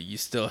 you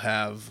still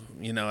have,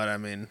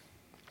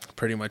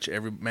 pretty much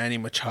every Manny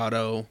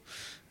Machado,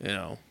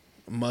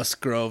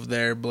 Musgrove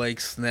there,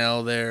 Blake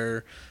Snell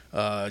there,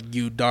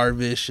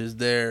 Darvish is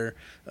there,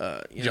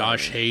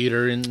 Josh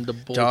Hader in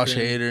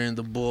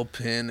the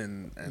bullpen.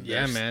 And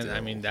yeah,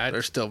 man.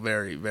 They're still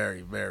very,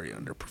 very, very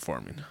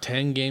underperforming.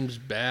 10 games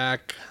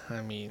back.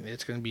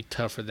 It's going to be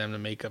tough for them to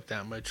make up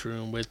that much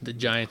room with the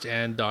Giants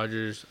and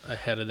Dodgers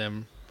ahead of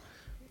them.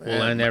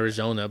 And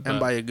Arizona, and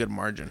by a good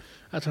margin.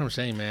 That's what I'm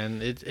saying,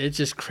 man. It's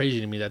just crazy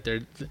to me that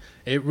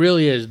it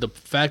really is. The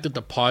fact that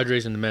the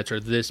Padres and the Mets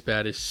are this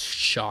bad is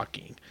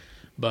shocking.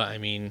 But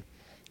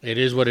it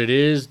is what it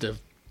is.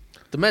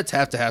 The Mets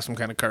have to have some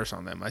kind of curse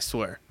on them, I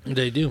swear.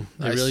 They do.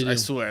 They really do. I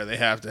swear they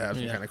have to have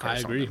some kind of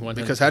curse on them. I agree, 100%.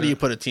 Because how do you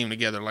put a team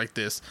together like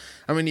this?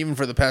 Even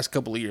for the past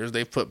couple of years,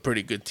 they've put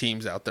pretty good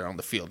teams out there on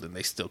the field, and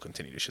they still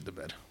continue to shit the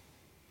bed.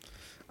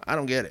 I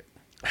don't get it.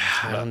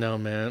 I don't know,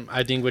 man.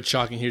 I think what's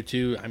shocking here,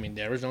 too,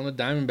 the Arizona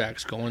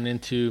Diamondbacks going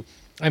into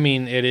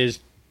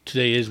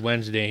today is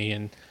Wednesday,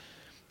 and,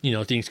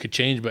 things could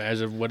change, but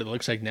as of what it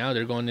looks like now,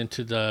 they're going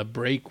into the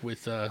break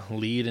with a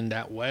lead in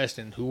that West,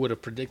 and who would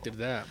have predicted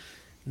that?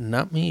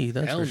 Not me,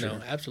 that's for sure. Hell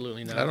no,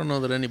 absolutely not. I don't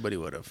know that anybody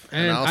would have.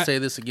 And I'll say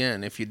this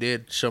again. If you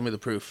did, show me the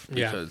proof.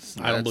 Because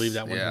I don't believe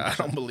that one. Yeah,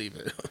 I don't believe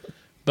it.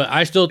 But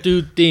I still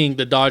do think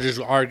the Dodgers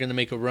are going to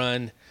make a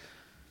run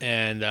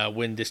and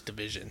win this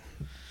division.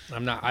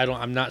 I'm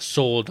not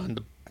sold on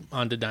the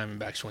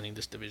Diamondbacks winning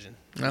this division.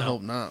 I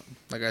hope not.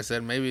 Like I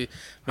said, maybe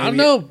I don't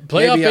know.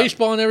 Playoff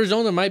baseball in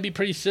Arizona might be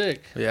pretty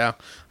sick. Yeah.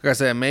 Like I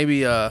said,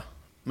 maybe I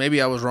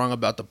was wrong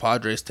about the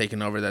Padres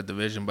taking over that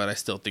division, but I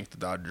still think the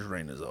Dodgers'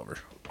 reign is over.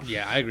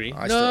 Yeah, I agree.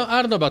 I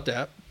don't know about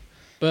that.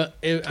 But,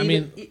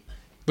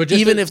 but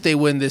even if they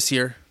win this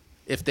year,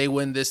 okay,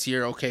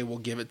 we'll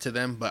give it to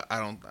them. But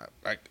I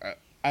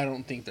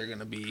don't think they're going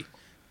to be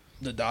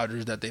the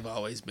Dodgers that they've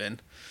always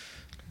been.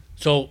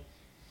 So,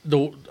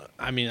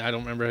 I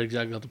don't remember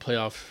exactly how the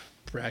playoff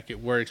bracket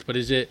works, but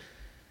is it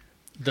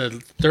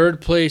the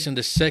third place and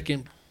the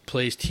second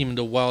place team in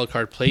the wild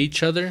card play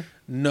each other?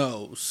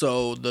 No.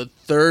 So the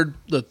third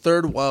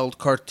wild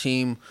card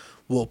team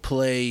will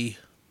play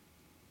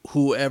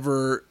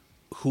the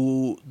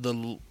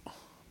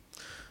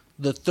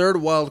third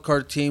wild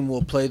card team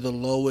will play the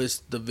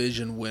lowest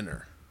division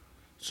winner.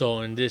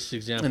 So in this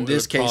example, in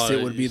this case,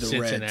 it would be the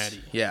Cincinnati. Reds.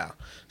 Yeah.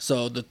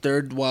 So the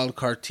third wild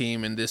card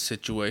team in this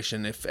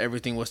situation, if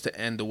everything was to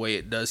end the way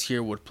it does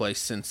here, would play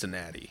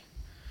Cincinnati,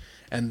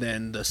 and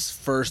then the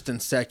first and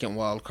second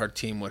wild card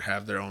team would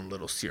have their own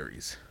little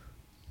series.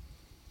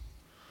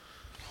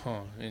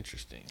 Huh.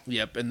 Interesting.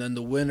 Yep. And then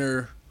the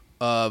winner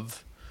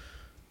of,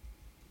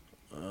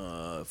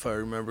 if I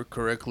remember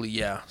correctly,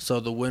 yeah. So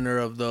the winner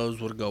of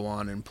those would go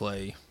on and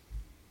play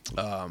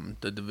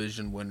the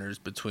division winners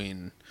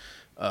between.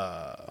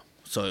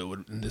 So it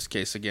would, in this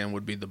case again,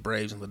 would be the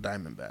Braves and the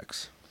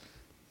Diamondbacks.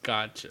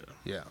 Gotcha.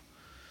 Yeah,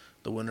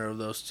 the winner of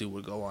those two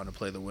would go on to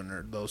play the winner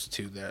of those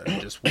two that are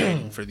just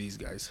waiting for these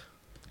guys.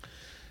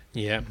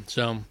 Yeah.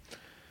 So,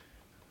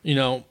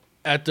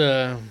 at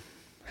the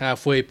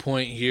halfway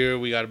point here,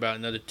 we got about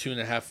another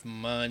 2.5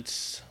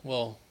 months.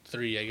 Well,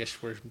 3. I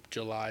guess we're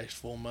July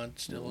full month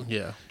still.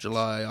 Yeah,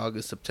 July,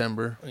 August,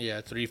 September. Yeah,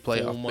 3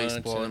 playoff full months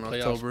baseball in playoffs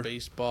October.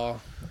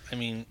 Baseball. I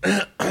mean,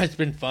 it's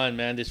been fun,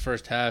 man. This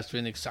first half's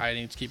been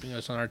exciting. It's keeping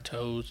us on our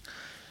toes.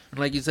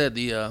 Like you said,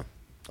 the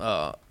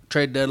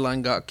trade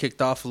deadline got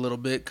kicked off a little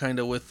bit, kind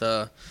of with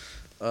the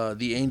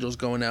Angels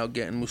going out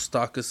getting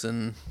Moustakas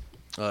and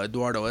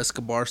Eduardo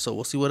Escobar. So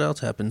we'll see what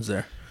else happens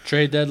there.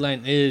 Trade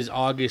deadline is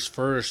August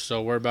 1st,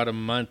 so we're about a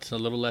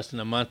little less than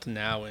a month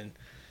now. And,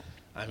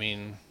 I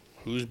mean,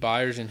 who's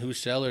buyers and who's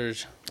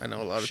sellers? I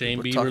know a lot of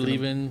Shane people Bieber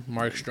leaving.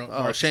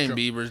 Shane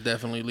Bieber's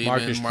definitely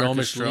leaving.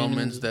 Marcus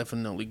Stroman's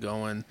definitely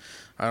going.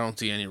 I don't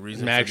see any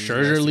reason Max for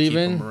these guys Scherzer to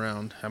leaving. keep him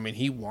around. I mean,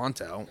 he wants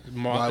out.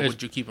 Why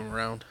would you keep him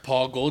around?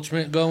 Paul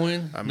Goldschmidt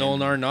going. Nolan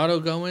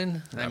Arenado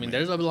going. I mean,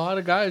 there's a lot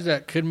of guys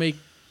that could make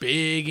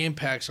big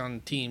impacts on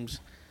teams.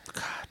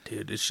 God,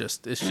 dude, it's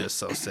just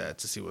so sad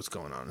to see what's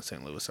going on in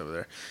St. Louis over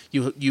there.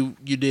 You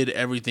did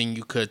everything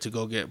you could to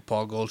go get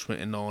Paul Goldschmidt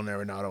and Nolan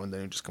Arenado, and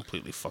then you just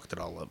completely fucked it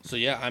all up. So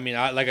yeah, I mean,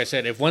 like I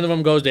said, if one of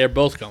them goes, they're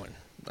both going.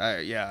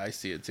 I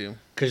see it too.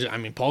 Because I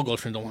mean, Paul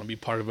Goldschmidt don't want to be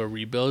part of a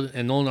rebuild,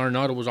 and Nolan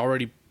Arenado was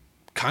already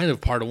kind of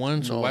part of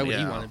one. So why would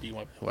he want to be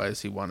one? Why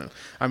does he want to?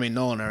 I mean,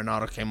 Nolan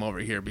Arenado came over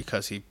here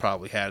because he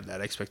probably had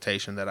that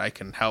expectation that I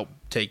can help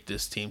take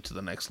this team to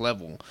the next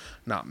level,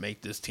 not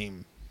make this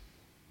team.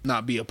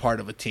 Not be a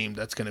part of a team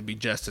that's going to be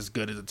just as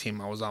good as the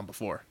team I was on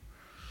before.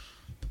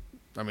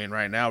 I mean,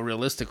 right now,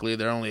 realistically,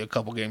 they're only a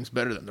couple games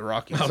better than the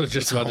Rockies. I was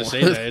just about to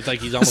say that. It's like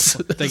he's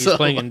almost he's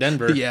playing in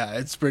Denver. Yeah,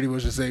 it's pretty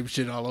much the same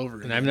shit all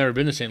over. And I've never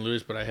been to St.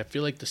 Louis, but I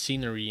feel like the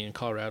scenery in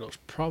Colorado is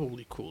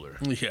probably cooler.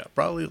 Yeah,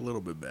 probably a little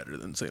bit better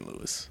than St.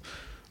 Louis.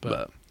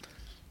 But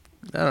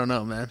I don't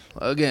know, man.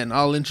 Again,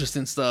 all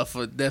interesting stuff.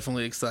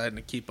 Definitely exciting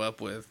to keep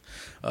up with.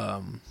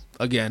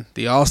 Again,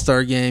 the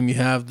All-Star game, you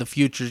have the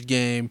Futures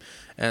game,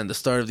 and the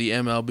start of the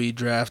MLB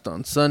draft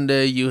on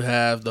Sunday. You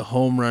have the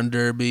Home Run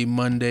Derby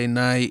Monday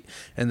night,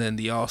 and then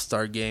the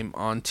All-Star game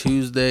on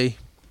Tuesday.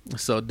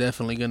 So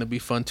definitely going to be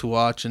fun to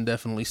watch and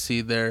definitely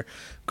see there.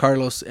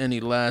 Carlos,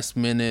 any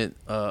last-minute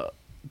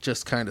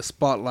just kind of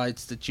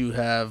spotlights that you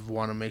have,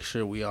 want to make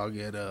sure we all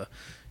get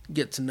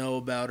to know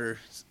about her?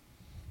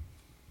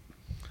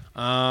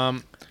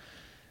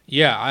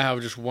 Yeah, I have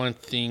just one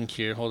thing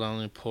here. Hold on,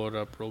 let me pull it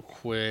up real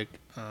quick.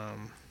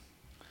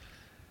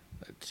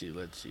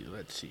 Let's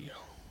see.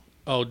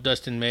 Oh,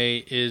 Dustin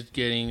May is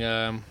getting,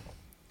 I'm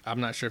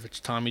not sure if it's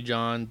Tommy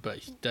John, but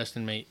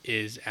Dustin May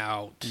is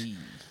out.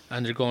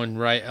 Undergoing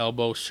right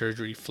elbow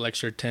surgery,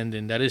 flexor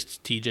tendon. That is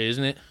TJ,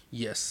 isn't it?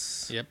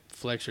 Yes. Yep,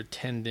 flexor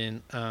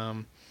tendon.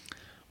 I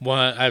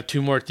have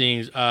two more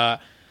things. Do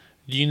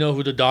you know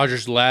who the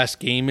Dodgers' last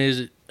game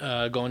is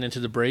going into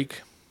the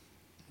break?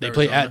 They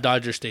Arizona? play at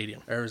Dodger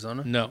Stadium.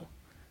 Arizona? No,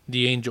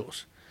 the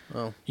Angels.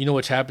 Oh. You know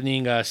what's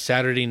happening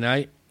Saturday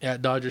night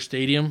at Dodger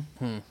Stadium?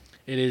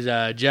 It is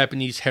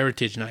Japanese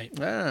Heritage Night.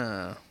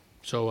 Ah.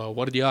 So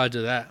what are the odds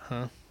of that,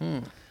 huh?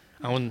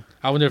 I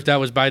wonder if that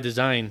was by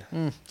design.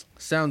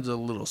 Sounds a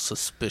little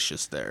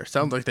suspicious there.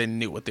 Sounds like they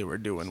knew what they were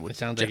doing with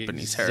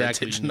Japanese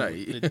Heritage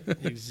Night.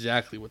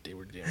 Exactly what they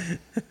were doing.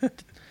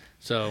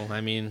 So,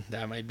 I mean,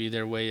 that might be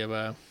their way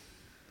of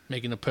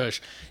making a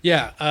push.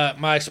 Yeah,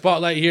 my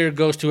spotlight here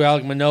goes to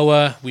Alek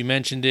Manoah. We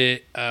mentioned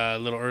it a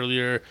little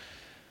earlier.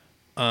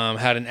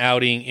 Had an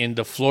outing in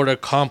the Florida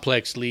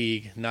Complex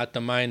League, not the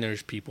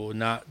minors, people,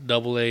 not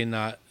AA,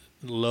 not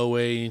low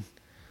A,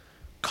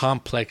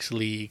 Complex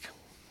League,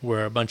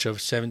 where a bunch of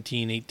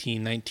 17,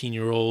 18,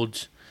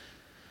 19-year-olds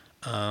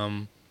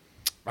are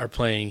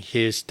playing.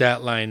 His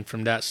stat line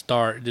from that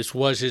start, this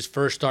was his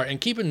first start. And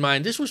keep in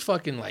mind, this was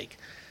fucking like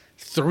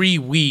 3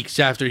 weeks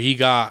after he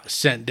got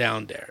sent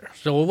down there.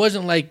 So it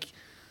wasn't like,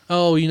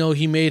 oh,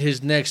 he made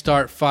his next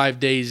start 5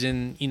 days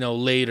in,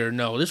 later.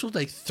 No, this was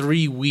like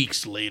 3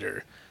 weeks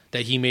later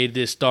that he made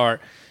this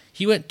start.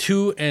 He went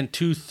 2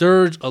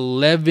 2/3,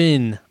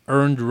 11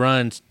 earned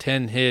runs,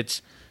 10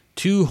 hits,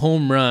 2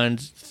 home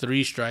runs,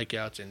 3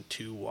 strikeouts, and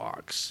 2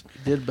 walks.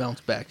 He did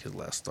bounce back his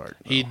last start.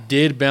 He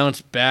did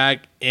bounce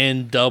back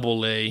in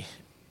Double-A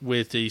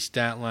with a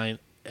stat line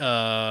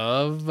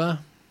of, I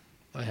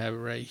have it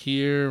right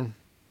here.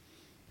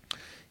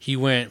 He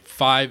went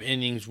 5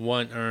 innings,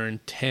 1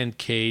 earned, 10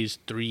 Ks,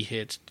 3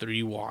 hits,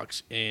 3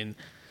 walks in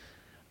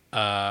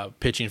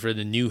pitching for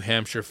the New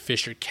Hampshire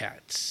Fisher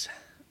Cats.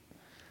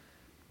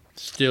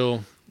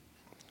 Still,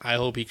 I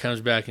hope he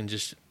comes back and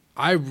just...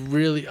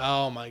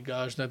 oh my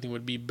gosh, nothing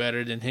would be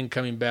better than him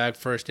coming back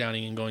first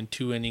outing and going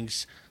 2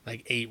 innings,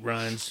 like 8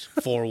 runs,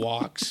 4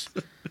 walks.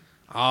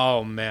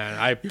 Oh man,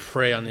 I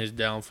pray on his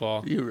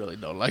downfall. You really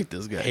don't like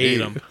this guy.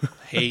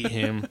 Hate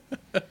him.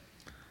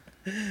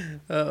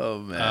 Oh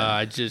man.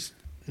 I just,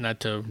 not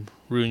to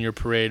ruin your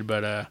parade,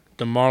 but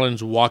the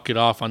Marlins walk it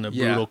off on the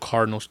brutal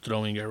Cardinals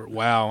throwing error.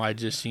 Wow, I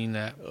just seen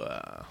that.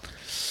 Wow.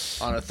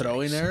 On a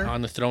throwing error?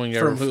 On the throwing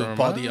error from who?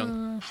 Paul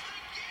DeYoung.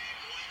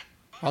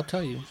 I'll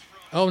tell you.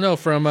 Oh no,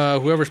 from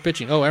whoever's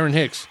pitching. Oh, Aaron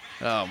Hicks.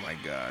 Oh my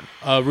God.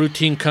 A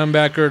routine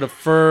comebacker to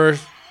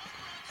first,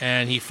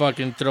 and he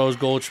fucking throws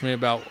Goldschmidt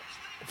about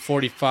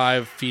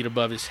 45 feet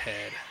above his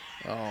head.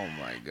 Oh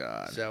my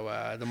God. So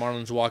the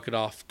Marlins walk it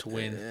off to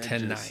win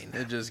 10-9.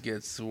 It just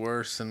gets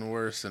worse and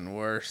worse and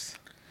worse.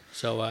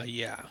 So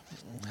yeah.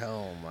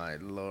 Oh my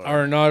Lord.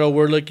 Arenado,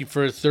 we're looking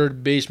for a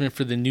third baseman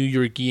for the New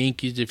York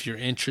Yankees. If you're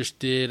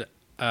interested,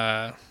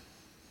 Josh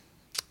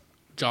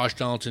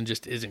Donaldson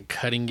just isn't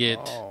cutting it.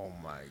 Oh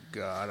my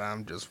God,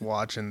 I'm just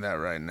watching that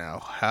right now.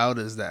 How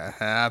does that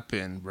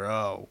happen,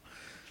 bro?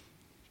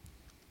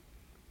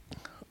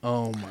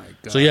 Oh my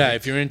God. So yeah,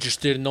 if you're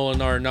interested in Nolan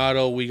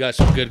Arenado, we got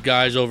some good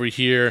guys over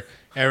here.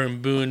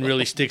 Aaron Boone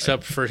really sticks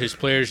up for his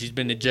players. He's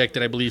been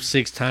ejected, I believe,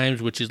 6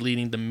 times, which is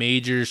leading the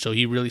majors. So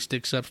he really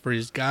sticks up for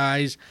his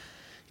guys.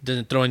 He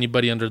doesn't throw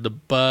anybody under the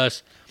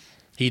bus.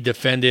 He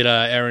defended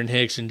Aaron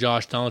Hicks and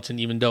Josh Donaldson,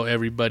 even though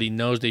everybody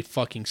knows they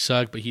fucking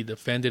suck, but he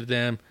defended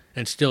them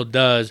and still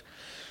does.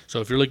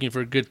 So if you're looking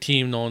for a good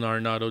team, Nolan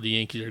Arenado, the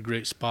Yankees are a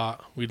great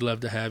spot. We'd love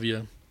to have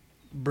you.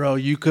 Bro,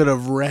 you could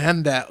have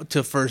ran that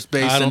to first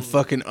base and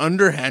fucking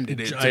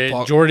underhanded it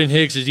to Jordan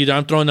Hicks is either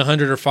I'm throwing the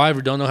 100 or 5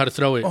 or don't know how to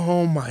throw it.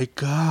 Oh my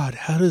God,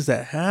 how does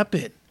that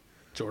happen?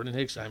 Jordan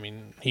Hicks, I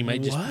mean, he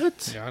might just...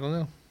 What? Yeah, I don't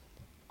know.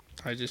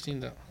 I just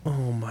seen that.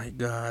 Oh my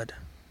God.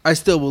 I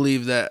still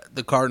believe that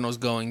the Cardinals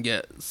go and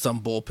get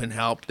some bullpen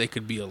help. They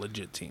could be a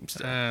legit team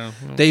still.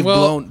 They've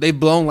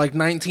blown like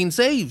 19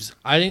 saves.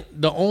 I think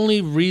the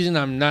only reason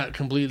I'm not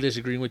completely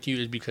disagreeing with you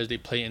is because they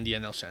play in the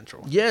NL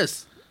Central.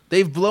 Yes.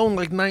 They've blown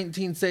like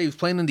 19 saves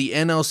playing in the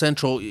NL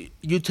Central.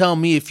 You tell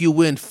me if you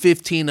win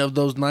 15 of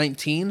those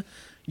 19,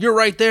 you're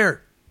right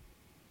there.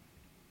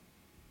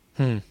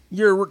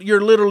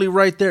 You're literally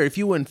right there. If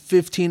you win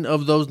 15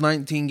 of those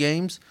 19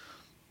 games,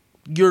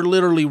 you're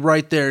literally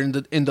right there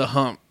in the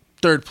hump.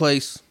 Third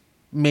place,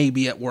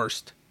 maybe at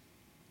worst.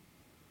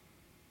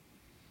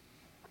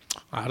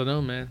 I don't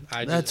know, man.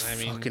 That's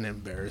fucking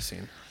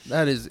embarrassing.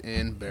 That is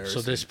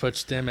embarrassing. So this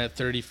puts them at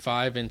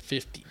 35 and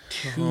 52.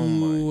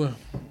 Oh,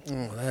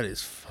 that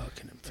is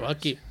fucking embarrassing.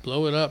 Fuck it.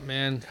 Blow it up,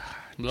 man.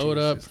 Blow it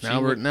up.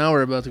 Now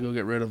we're about to go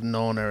get rid of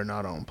Nolan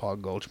Arenado and Paul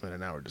Goldschmidt,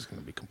 and now we're just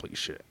going to be complete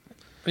shit.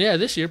 Yeah,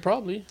 this year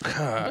probably.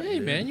 God, but hey,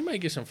 dude. man, you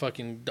might get some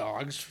fucking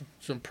dogs,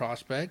 some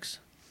prospects.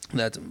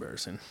 That's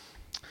embarrassing.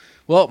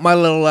 Well, my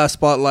little last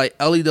spotlight,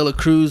 Ellie De La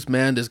Cruz,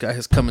 man, this guy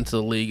has come into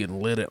the league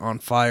and lit it on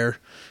fire.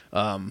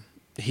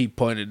 He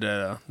pointed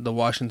at the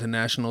Washington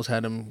Nationals,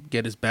 had him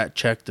get his bat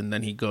checked, and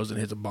then he goes and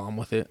hits a bomb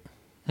with it.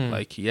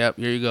 Like, yep,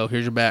 here you go.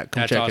 Here's your bat.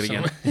 Come check it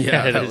again.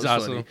 Yeah, that is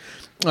awesome.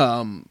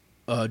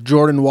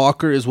 Jordan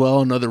Walker as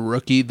well, another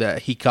rookie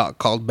that he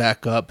called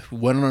back up.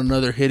 Went on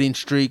another hitting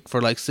streak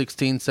for like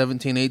 16,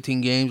 17,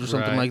 18 games or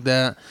something like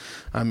that.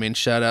 I mean,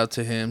 shout out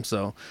to him.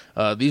 So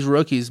these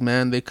rookies,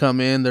 man, they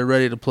come in, they're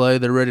ready to play,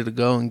 they're ready to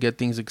go and get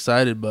things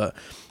excited. But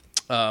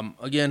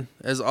again,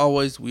 as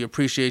always, we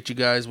appreciate you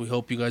guys. We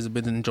hope you guys have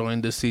been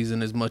enjoying this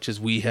season as much as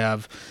we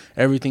have.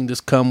 Everything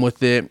just come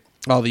with it.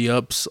 All the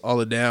ups, all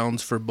the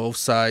downs for both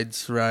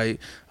sides, right?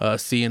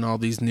 Seeing all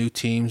these new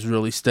teams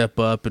really step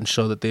up and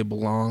show that they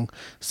belong.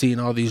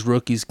 Seeing all these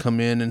rookies come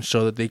in and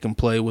show that they can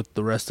play with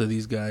the rest of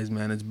these guys,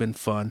 man. It's been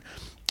fun.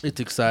 It's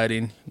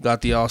exciting.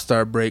 Got the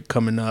Allstar break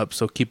coming up,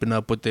 so keeping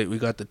up with it. We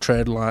got the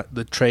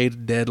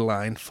trade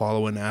deadline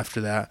following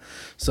after that.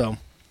 So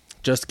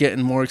just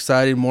getting more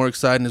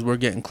exciting as we're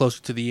getting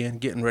closer to the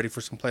end, getting ready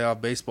for some playoff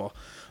baseball.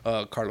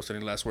 Carlos,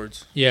 any last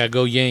words? Yeah,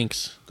 go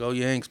Yanks. Go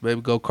Yanks,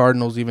 baby. Go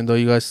Cardinals. Even though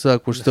you guys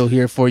suck, we're still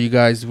here for you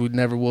guys. We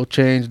never will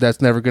change.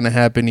 That's never going to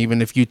happen, even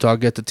if Utah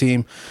gets a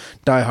team.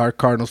 Die hard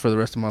Cardinals for the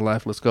rest of my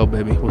life. Let's go,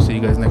 baby. We'll see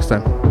you guys next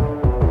time.